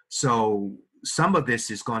 So some of this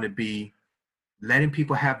is going to be letting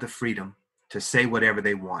people have the freedom to say whatever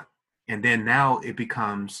they want. And then now it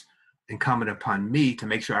becomes incumbent upon me to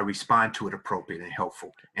make sure I respond to it appropriate and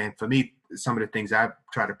helpful. And for me, some of the things I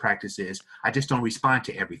try to practice is I just don't respond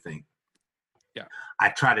to everything. Yeah. I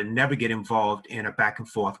try to never get involved in a back and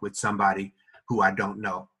forth with somebody who I don't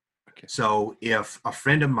know. Okay. So if a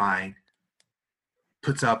friend of mine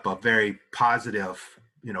puts up a very positive,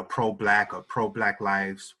 pro-Black or pro-Black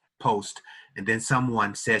Lives post, and then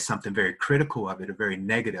someone says something very critical of it, or very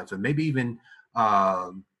negative, and maybe even,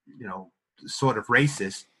 sort of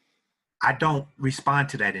racist, I don't respond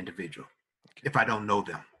to that individual if I don't know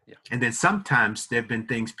them. Yeah. And then sometimes there have been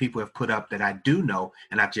things people have put up that I do know,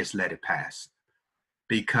 and I've just let it pass,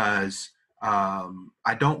 because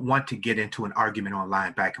I don't want to get into an argument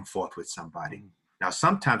online back and forth with somebody. Now,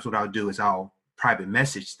 sometimes what I'll do is I'll private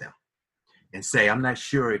message them and say, I'm not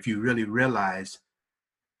sure if you really realize,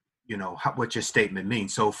 what your statement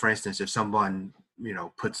means. So for instance, if someone,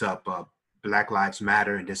 puts up Black Lives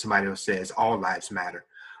Matter, and then somebody else says all lives matter,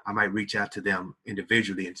 I might reach out to them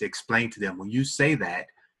individually and to explain to them, when you say that,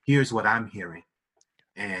 here's what I'm hearing.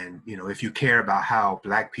 And, if you care about how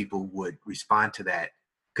Black people would respond to that,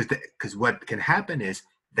 because what can happen is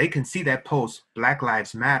they can see that post, Black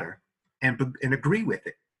Lives Matter, and agree with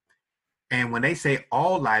it. And when they say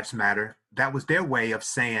all lives matter, that was their way of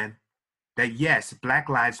saying that, yes, Black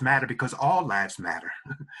lives matter because all lives matter,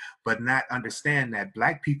 but not understand that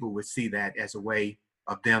Black people would see that as a way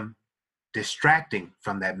of them distracting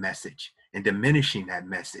from that message and diminishing that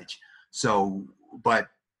message. So, but,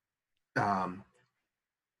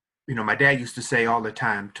 my dad used to say all the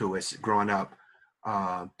time to us growing up,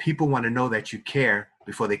 people want to know that you care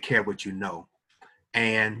before they care what you know.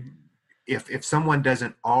 And if someone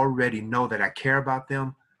doesn't already know that I care about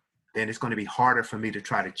them, then it's going to be harder for me to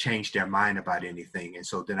try to change their mind about anything. And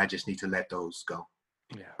so then I just need to let those go.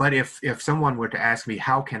 Yeah. But if someone were to ask me,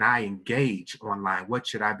 how can I engage online? What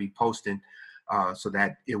should I be posting so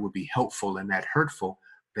that it would be helpful and not hurtful?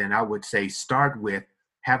 Then I would say start with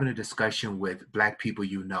having a discussion with Black people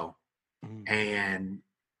you know. Mm-hmm. And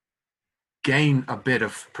gain a bit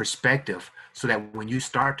of perspective so that when you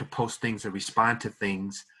start to post things or respond to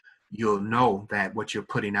things, you'll know that what you're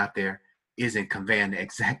putting out there isn't conveying the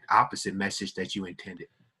exact opposite message that you intended.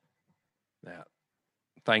 Yeah.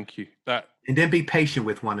 Thank you. And then be patient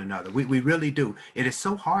with one another. We really do. It is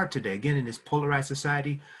so hard today, again, in this polarized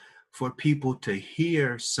society, for people to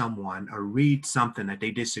hear someone or read something that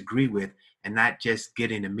they disagree with and not just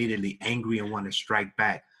getting immediately angry and want to strike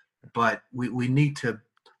back. But we need to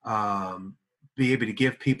be able to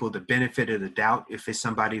give people the benefit of the doubt if it's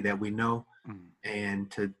somebody that we know, and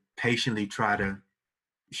to patiently try to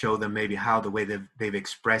show them maybe how the way they've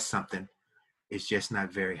expressed something is just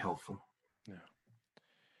not very helpful. Yeah.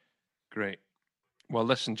 Great. Well,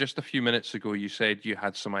 listen, just a few minutes ago, you said you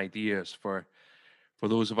had some ideas for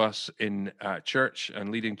those of us in church and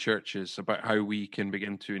leading churches about how we can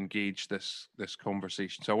begin to engage this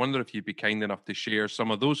conversation. So I wonder if you'd be kind enough to share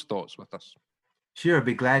some of those thoughts with us. Sure, I'd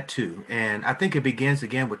be glad to. And I think it begins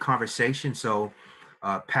again with conversation. So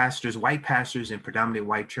pastors, white pastors in predominantly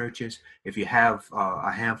white churches, if you have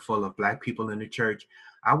a handful of Black people in the church,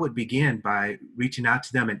 I would begin by reaching out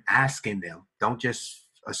to them and asking them. Don't just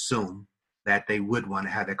assume that they would want to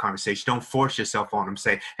have that conversation. Don't force yourself on them.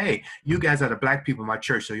 Say, hey, you guys are the Black people in my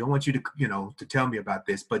church, so I want you to, to tell me about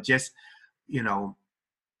this. But just,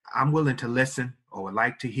 I'm willing to listen or would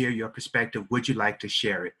like to hear your perspective. Would you like to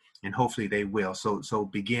share it? And hopefully they will. So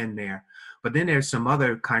begin there. But then there's some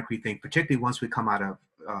other concrete things, particularly once we come out of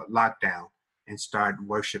lockdown and start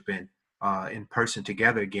worshiping in person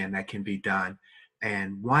together again, that can be done.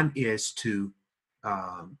 And one is to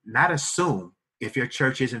not assume, if your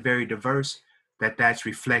church isn't very diverse, that that's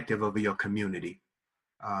reflective of your community.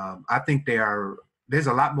 I think there's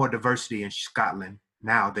a lot more diversity in Scotland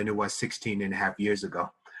now than it was 16 and a half years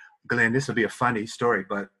ago. Glenn, this will be a funny story,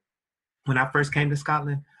 but when I first came to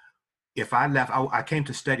Scotland, if I left, I came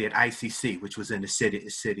to study at ICC, which was in the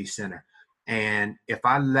city center. And if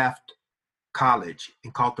I left college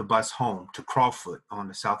and caught the bus home to Crawford on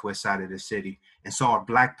the southwest side of the city and saw a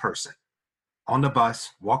Black person on the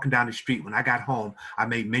bus walking down the street, when I got home, I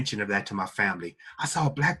made mention of that to my family. I saw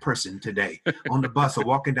a Black person today on the bus or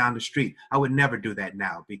walking down the street. I would never do that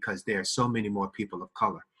now because there are so many more people of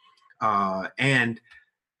color. And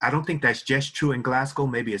I don't think that's just true in Glasgow.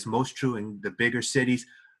 Maybe it's most true in the bigger cities.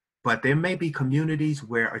 But there may be communities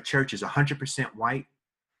where a church is 100% white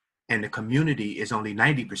and the community is only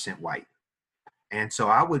 90% white. And so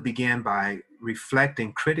I would begin by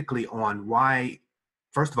reflecting critically on why,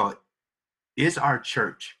 first of all, is our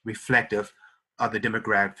church reflective of the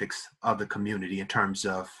demographics of the community in terms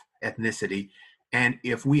of ethnicity? And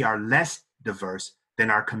if we are less diverse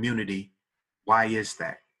than our community, why is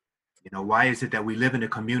that? Why is it that we live in a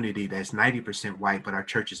community that's 90% white, but our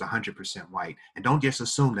church is 100% white? And don't just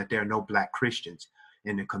assume that there are no Black Christians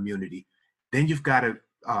in the community. Then you've got to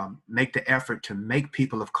make the effort to make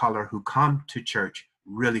people of color who come to church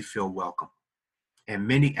really feel welcome. And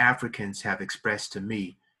many Africans have expressed to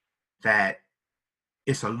me that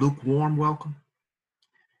it's a lukewarm welcome.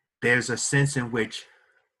 There's a sense in which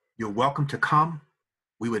you're welcome to come.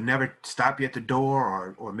 We would never stop you at the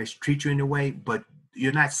door or mistreat you in a way, but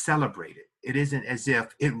you're not celebrated. It isn't as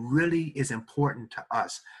if it really is important to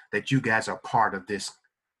us that you guys are part of this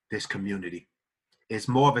community. It's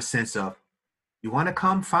more of a sense of, you want to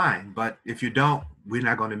come, fine, but if you don't, we're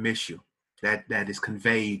not going to miss you. That is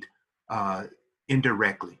conveyed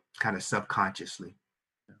indirectly, kind of subconsciously.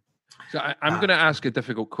 So I'm going to ask a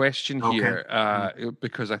difficult question here,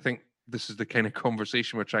 because I think this is the kind of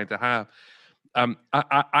conversation we're trying to have.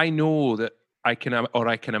 I know that I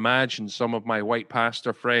can imagine some of my white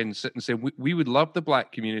pastor friends sit and say, we would love the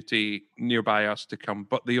Black community nearby us to come,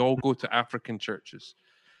 but they all go to African churches.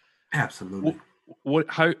 Absolutely. What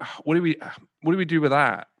do we do with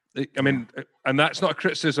that? I mean, and that's not a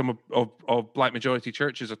criticism of Black majority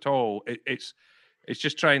churches at all. It's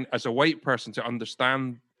just trying, as a white person, to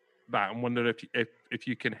understand that and wonder if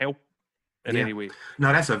you can help in any way.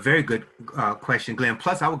 No, that's a very good question, Glenn.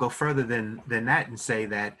 Plus, I would go further than that and say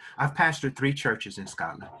that I've pastored 3 churches in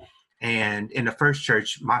Scotland. And in the first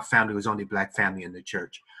church, my family was only Black family in the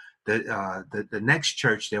church. The next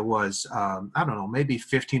church, there was, maybe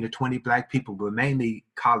 15 to 20 Black people, but mainly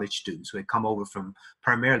college students who had come over from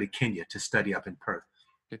primarily Kenya to study up in Perth.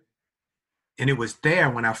 Okay. And it was there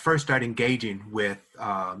when I first started engaging with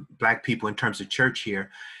Black people in terms of church here.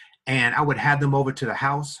 And I would have them over to the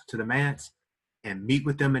house, to the manse, and meet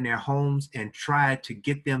with them in their homes and try to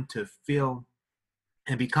get them to feel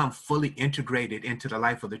and become fully integrated into the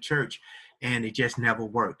life of the church. And it just never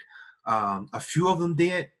worked. A few of them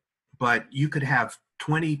did, but you could have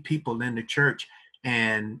 20 people in the church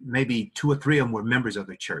and maybe 2 or 3 of them were members of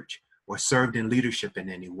the church. or served in leadership in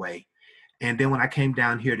any way. And then when I came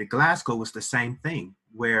down here to Glasgow, it was the same thing,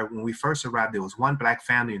 where when we first arrived, there was one Black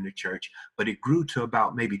family in the church, but it grew to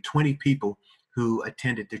about maybe 20 people who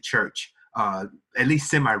attended the church, at least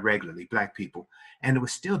semi-regularly, Black people. And it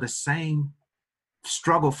was still the same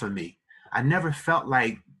struggle for me. I never felt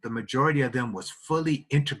like the majority of them was fully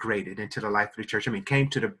integrated into the life of the church. I mean, came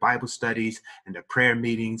to the Bible studies and the prayer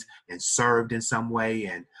meetings and served in some way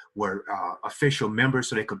and were official members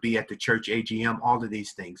so they could be at the church AGM, all of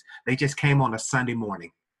these things. They just came on a Sunday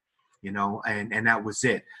morning, you know, and that was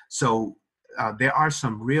it. So there are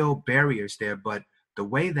some real barriers there, but the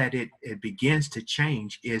way that it begins to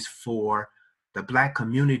change is for the Black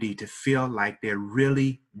community to feel like they're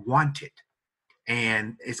really wanted.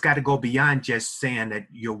 And it's got to go beyond just saying that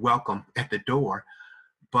you're welcome at the door,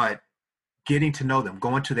 but getting to know them,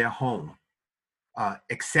 going to their home,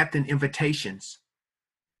 accepting invitations,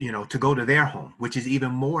 you know, to go to their home, which is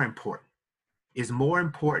even more important. It's more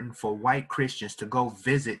important for white Christians to go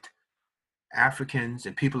visit Africans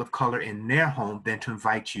and people of color in their home than to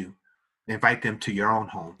invite them to your own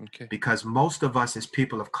home. Okay. Because most of us as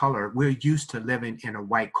people of color, we're used to living in a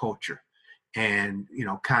white culture and, you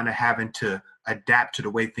know, kind of having to adapt to the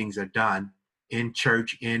way things are done in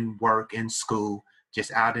church, in work, in school,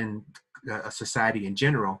 just out in society in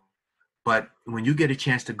general. But when you get a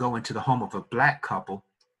chance to go into the home of a Black couple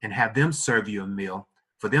and have them serve you a meal,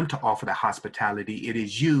 for them to offer the hospitality, it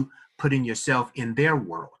is you putting yourself in their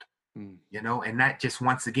world, you know, and not just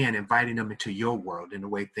once again inviting them into your world in the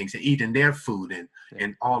way things and eating their food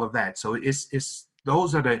and all of that. So it's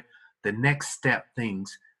those are the next step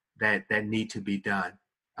things that need to be done.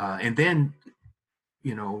 And then,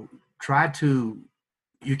 you know,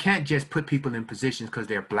 you can't just put people in positions because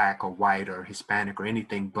they're Black or white or Hispanic or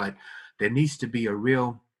anything, but there needs to be a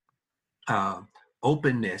real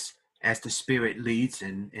openness as the Spirit leads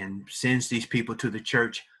and sends these people to the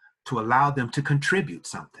church to allow them to contribute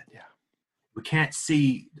something. Yeah.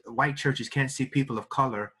 White churches can't see people of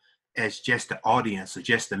color as just the audience or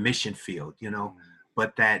just the mission field, you know,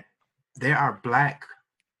 but that there are Black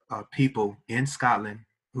people in Scotland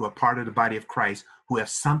who are part of the body of Christ who have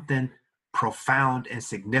something profound and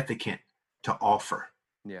significant to offer.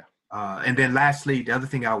 Yeah. And then lastly, the other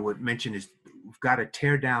thing I would mention is we've got to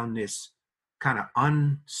tear down this kind of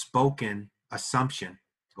unspoken assumption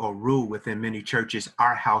or rule within many churches,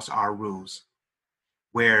 our house, our rules,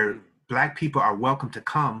 where Black people are welcome to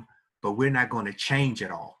come, but we're not going to change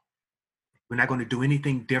at all. We're not going to do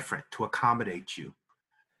anything different to accommodate you,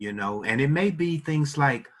 you know, and it may be things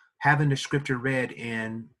like having the scripture read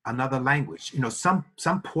in another language, you know, some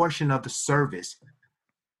portion of the service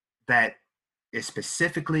that is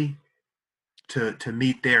specifically to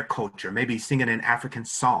meet their culture, maybe singing an African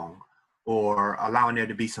song or allowing there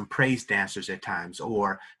to be some praise dancers at times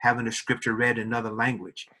or having the scripture read in another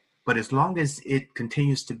language. But as long as it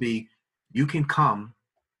continues to be, you can come,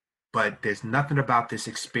 but there's nothing about this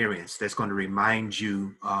experience that's going to remind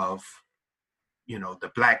you of, you know,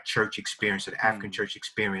 the Black church experience or the African church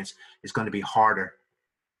experience, is going to be harder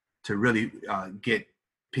to really get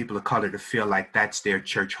people of color to feel like that's their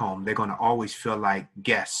church home. They're going to always feel like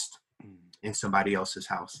guests in somebody else's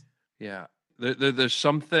house. Yeah. There's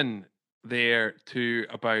something there too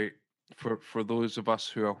about, for those of us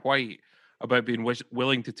who are white, about being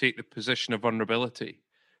willing to take the position of vulnerability.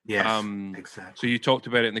 Yes, exactly. So you talked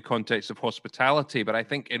about it in the context of hospitality, but I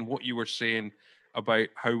think in what you were saying about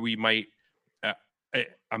how we might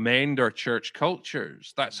amend our church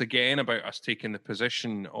cultures, that's again about us taking the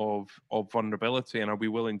position of vulnerability, and are we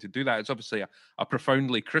willing to do that? It's obviously a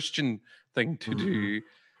profoundly Christian thing to do,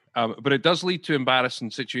 but it does lead to embarrassing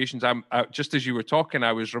situations. Just as you were talking,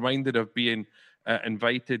 I was reminded of being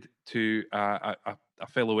invited to a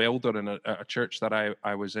fellow elder in a church that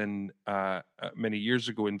I was in many years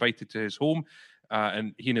ago, invited to his home,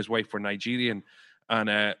 and he and his wife were Nigerian.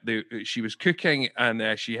 And she was cooking,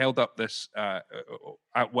 and she held up this. I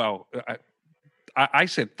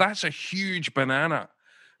said, "That's a huge banana,"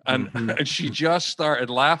 and she just started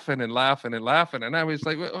laughing and laughing and laughing. And I was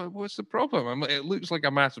like, "What's the problem?" It looks like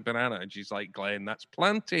a massive banana, and she's like, "Glenn, that's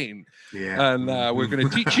plantain." Yeah. And we're going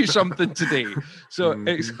to teach you something today. So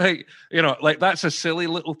it's like, you know, like that's a silly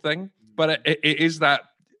little thing, but it is that.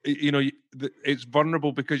 You know, it's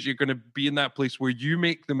vulnerable because you're going to be in that place where you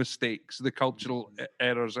make the mistakes, the cultural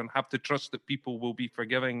errors, and have to trust that people will be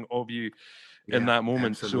forgiving of you in that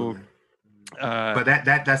moment. Absolutely. So, but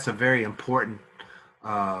that's a very important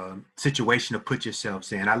situation to put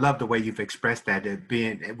yourselves in. I love the way you've expressed that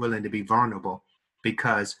being willing to be vulnerable,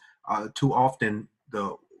 because too often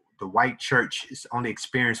the white church is only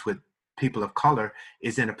experienced with people of color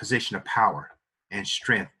is in a position of power and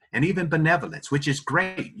strength. and even benevolence, which is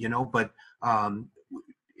great, but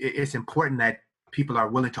it's important that people are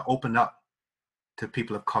willing to open up to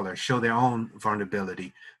people of color, show their own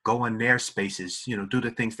vulnerability, go in their spaces, do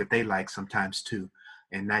the things that they like sometimes too,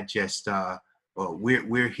 and not just well,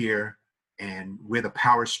 we're here and we're the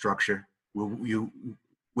power structure. We're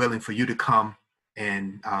willing for you to come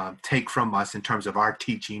and take from us in terms of our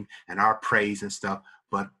teaching and our praise and stuff,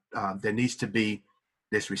 but there needs to be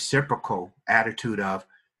this reciprocal attitude of,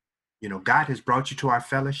 God has brought you to our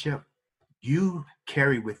fellowship. You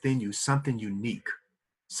carry within you something unique,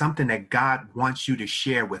 something that God wants you to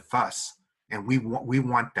share with us. And we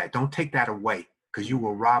want that. Don't take that away, because you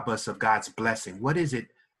will rob us of God's blessing. What is it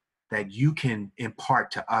that you can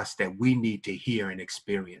impart to us that we need to hear and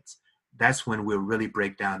experience? That's when we'll really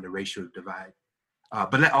break down the racial divide.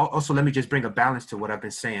 But also let me just bring a balance to what I've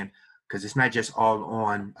been saying, because it's not just all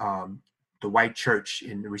on the white church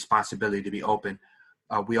and the responsibility to be open.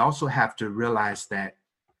 We also have to realize that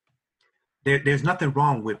there's nothing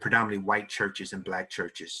wrong with predominantly white churches and black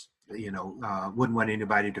churches. Wouldn't want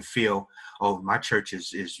anybody to feel, oh, my church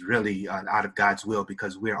is really out of God's will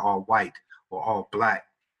because we're all white or all black.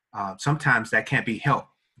 Sometimes that can't be helped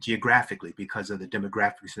geographically because of the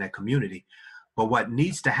demographics in that community. But what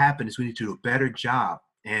needs to happen is we need to do a better job.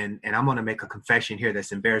 And I'm going to make a confession here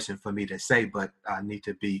that's embarrassing for me to say, but I need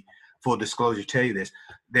to be full disclosure, tell you this.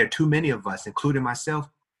 There are too many of us, including myself,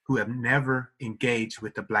 who have never engaged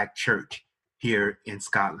with the black church here in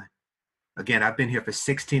Scotland. Again, I've been here for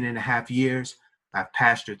 16 and a half years. I've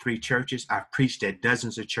pastored 3 churches. I've preached at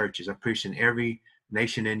dozens of churches. I've preached in every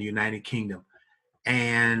nation in the United Kingdom.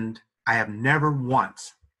 And I have never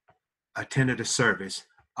once attended a service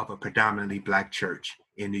of a predominantly black church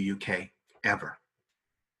in the UK, ever.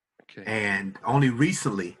 Okay. And only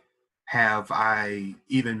recently have I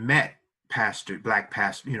even met black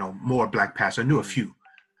pastor, more black pastors. I knew a few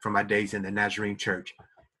from my days in the Nazarene church.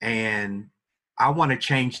 And I want to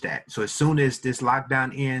change that. So as soon as this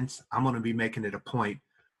lockdown ends, I'm going to be making it a point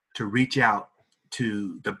to reach out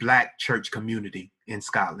to the black church community in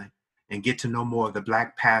Scotland and get to know more of the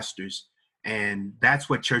black pastors. And that's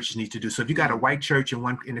what churches need to do. So if you got a white church and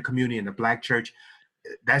one in the community and a black church,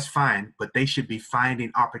 that's fine, but they should be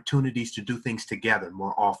finding opportunities to do things together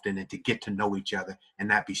more often and to get to know each other and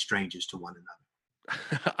not be strangers to one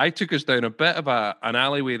another. I took us down a bit of an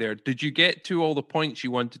alleyway there. Did you get to all the points you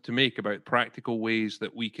wanted to make about practical ways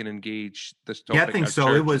that we can engage this topic? Yeah, I think so.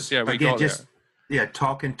 Churches? It was, again, just there.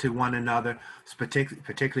 Talking to one another,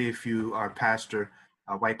 particularly if you are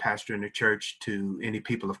a white pastor in the church, to any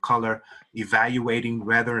people of color, evaluating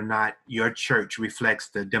whether or not your church reflects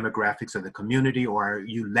the demographics of the community, or are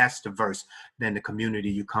you less diverse than the community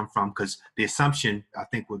you come from? Because the assumption, I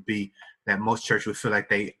think, would be that most churches would feel like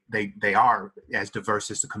they are as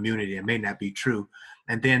diverse as the community. It may not be true.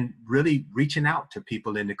 And then really reaching out to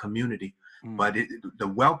people in the community. But the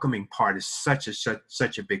welcoming part is such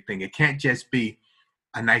a big thing. It can't just be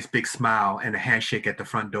a nice big smile and a handshake at the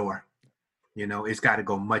front door. It's got to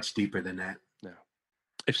go much deeper than that. Yeah.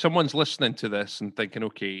 If someone's listening to this and thinking,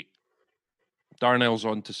 okay, Darnell's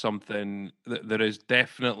onto something, there is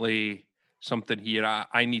definitely something here.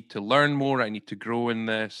 I need to learn more. I need to grow in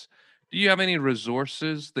this. Do you have any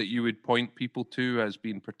resources that you would point people to as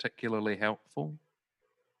being particularly helpful?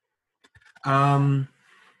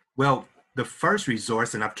 Well, the first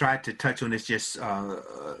resource, and I've tried to touch on this just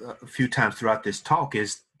a few times throughout this talk,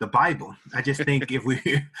 is the Bible. I just think if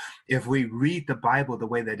we read the Bible the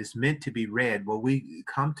way that it's meant to be read, what we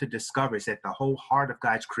come to discover is that the whole heart of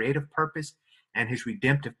God's creative purpose and his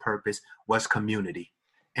redemptive purpose was community.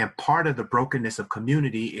 And part of the brokenness of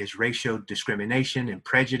community is racial discrimination and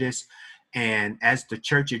prejudice. And as the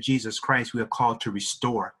Church of Jesus Christ, we are called to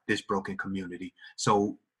restore this broken community.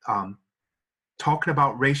 So talking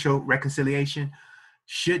about racial reconciliation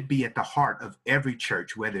should be at the heart of every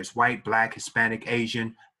church, whether it's white, black, Hispanic,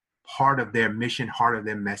 Asian, part of their mission, heart of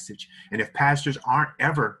their message. And if pastors aren't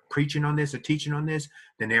ever preaching on this or teaching on this,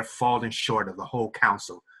 then they're falling short of the whole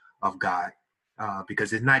counsel of God.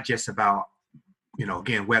 Because it's not just about,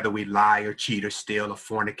 again, whether we lie or cheat or steal or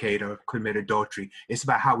fornicate or commit adultery. It's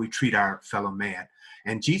about how we treat our fellow man.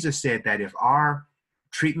 And Jesus said that if our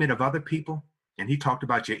treatment of other people, and he talked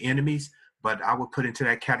about your enemies, but I would put into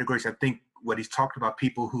that category, I think what he's talked about,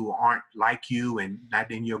 people who aren't like you and not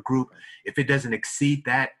in your group, if it doesn't exceed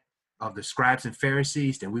that of the scribes and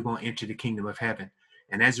Pharisees, then we won't enter the kingdom of heaven.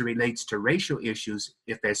 And as it relates to racial issues,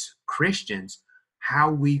 if as Christians, how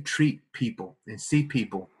we treat people and see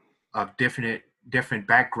people of different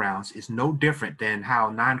backgrounds is no different than how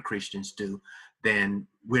non-Christians do, then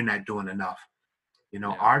we're not doing enough.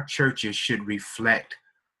 Our churches should reflect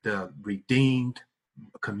the redeemed,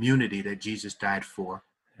 community that Jesus died for,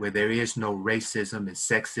 where there is no racism and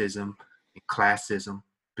sexism and classism,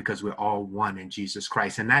 because we're all one in Jesus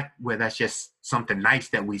Christ. And that's just something nice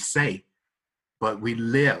that we say, but we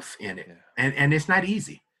live in it. Yeah. And it's not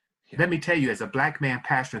easy. Yeah. Let me tell you, as a Black man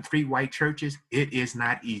pastoring 3 white churches, it is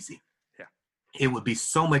not easy. Yeah. It would be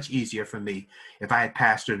so much easier for me if I had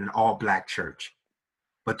pastored an all-Black church.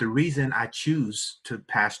 But the reason I choose to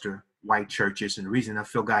pastor white churches, and the reason I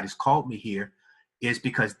feel God has called me here, is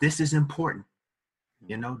because this is important.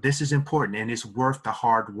 You know, this is important, and it's worth the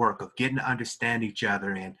hard work of getting to understand each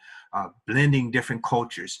other and blending different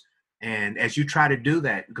cultures. And as you try to do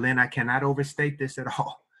that, Glenn, I cannot overstate this at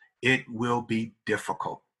all. It will be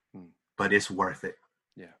difficult, but it's worth it.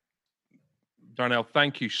 Yeah. Darnell,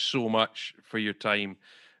 thank you so much for your time.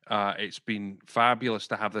 It's been fabulous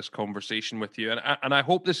to have this conversation with you. And I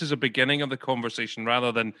hope this is a beginning of the conversation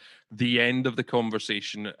rather than the end of the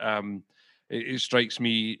conversation. It strikes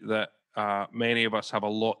me that many of us have a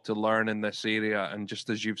lot to learn in this area. And just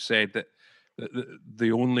as you've said, that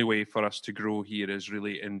the only way for us to grow here is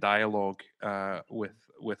really in dialogue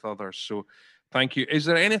with others. So thank you. Is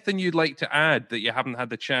there anything you'd like to add that you haven't had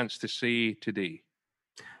the chance to say today?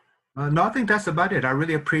 No, I think that's about it. I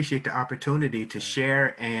really appreciate the opportunity to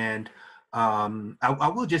share. And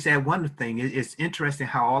I will just add one thing. It's interesting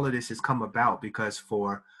how all of this has come about, because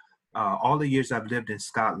for all the years I've lived in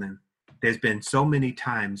Scotland, there's been so many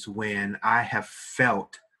times when I have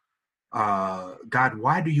felt, God,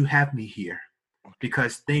 why do you have me here?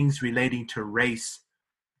 Because things relating to race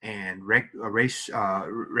and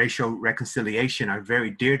racial reconciliation are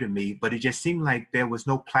very dear to me, but it just seemed like there was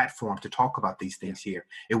no platform to talk about these things here.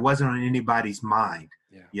 It wasn't on anybody's mind,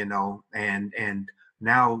 you know, and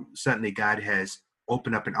now suddenly God has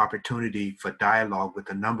opened up an opportunity for dialogue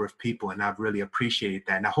with a number of people, and I've really appreciated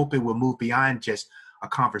that. And I hope it will move beyond just a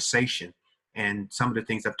conversation and some of the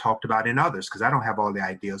things I've talked about in others, because I don't have all the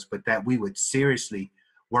ideas, but that we would seriously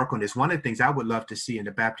work on this. One of the things I would love to see in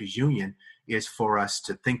the Baptist Union is for us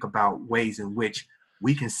to think about ways in which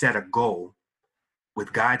we can set a goal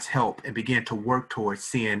with God's help and begin to work towards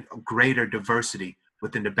seeing a greater diversity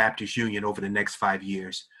within the Baptist Union over the next 5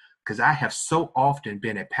 years. Because I have so often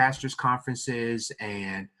been at pastors' conferences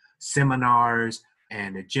and seminars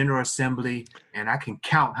and a General Assembly, and I can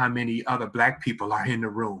count how many other Black people are in the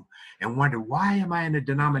room and wonder, why am I in a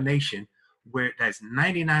denomination where that's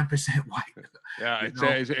 99% white? Yeah,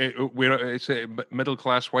 it's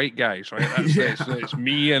middle-class white guys, right? It's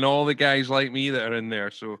me and all the guys like me that are in there.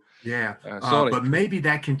 So yeah, but maybe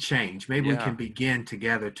that can change. Maybe we can begin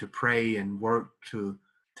together to pray and work to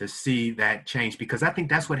see that change, because I think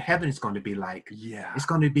that's what heaven is going to be like. Yeah, it's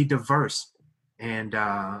going to be diverse, and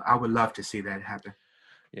I would love to see that happen.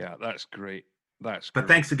 Yeah, that's great. But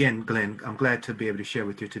thanks again, Glenn. I'm glad to be able to share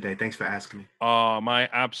with you today. Thanks for asking me. Oh, my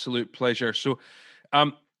absolute pleasure. So,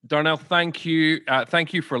 Darnell, thank you.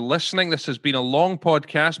 Thank you for listening. This has been a long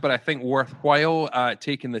podcast, but I think worthwhile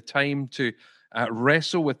taking the time to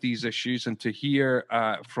wrestle with these issues and to hear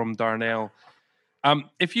from Darnell.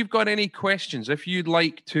 If you've got any questions, if you'd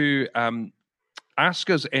like to ask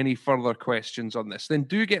us any further questions on this, then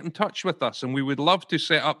do get in touch with us, and we would love to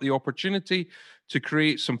set up the opportunity to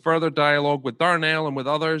create some further dialogue with Darnell and with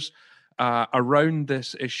others around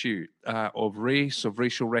this issue of race, of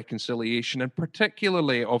racial reconciliation, and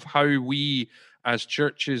particularly of how we as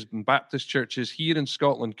churches and Baptist churches here in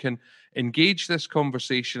Scotland can engage this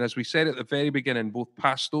conversation, as we said at the very beginning, both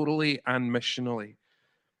pastorally and missionally.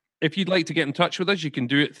 If you'd like to get in touch with us, you can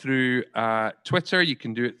do it through Twitter, you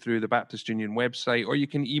can do it through the Baptist Union website, or you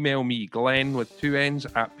can email me, Glenn with 2 N's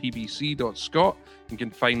at pbc.scot. You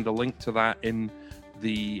can find the link to that in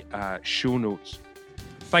the show notes.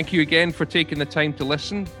 Thank you again for taking the time to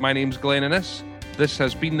listen. My name's Glenn Innes. This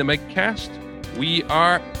has been the MIGcast. We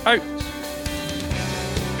are out.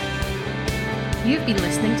 You've been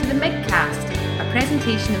listening to the MIGcast, a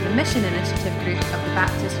presentation of the Mission Initiative Group of the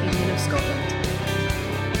Baptist Union of Scotland.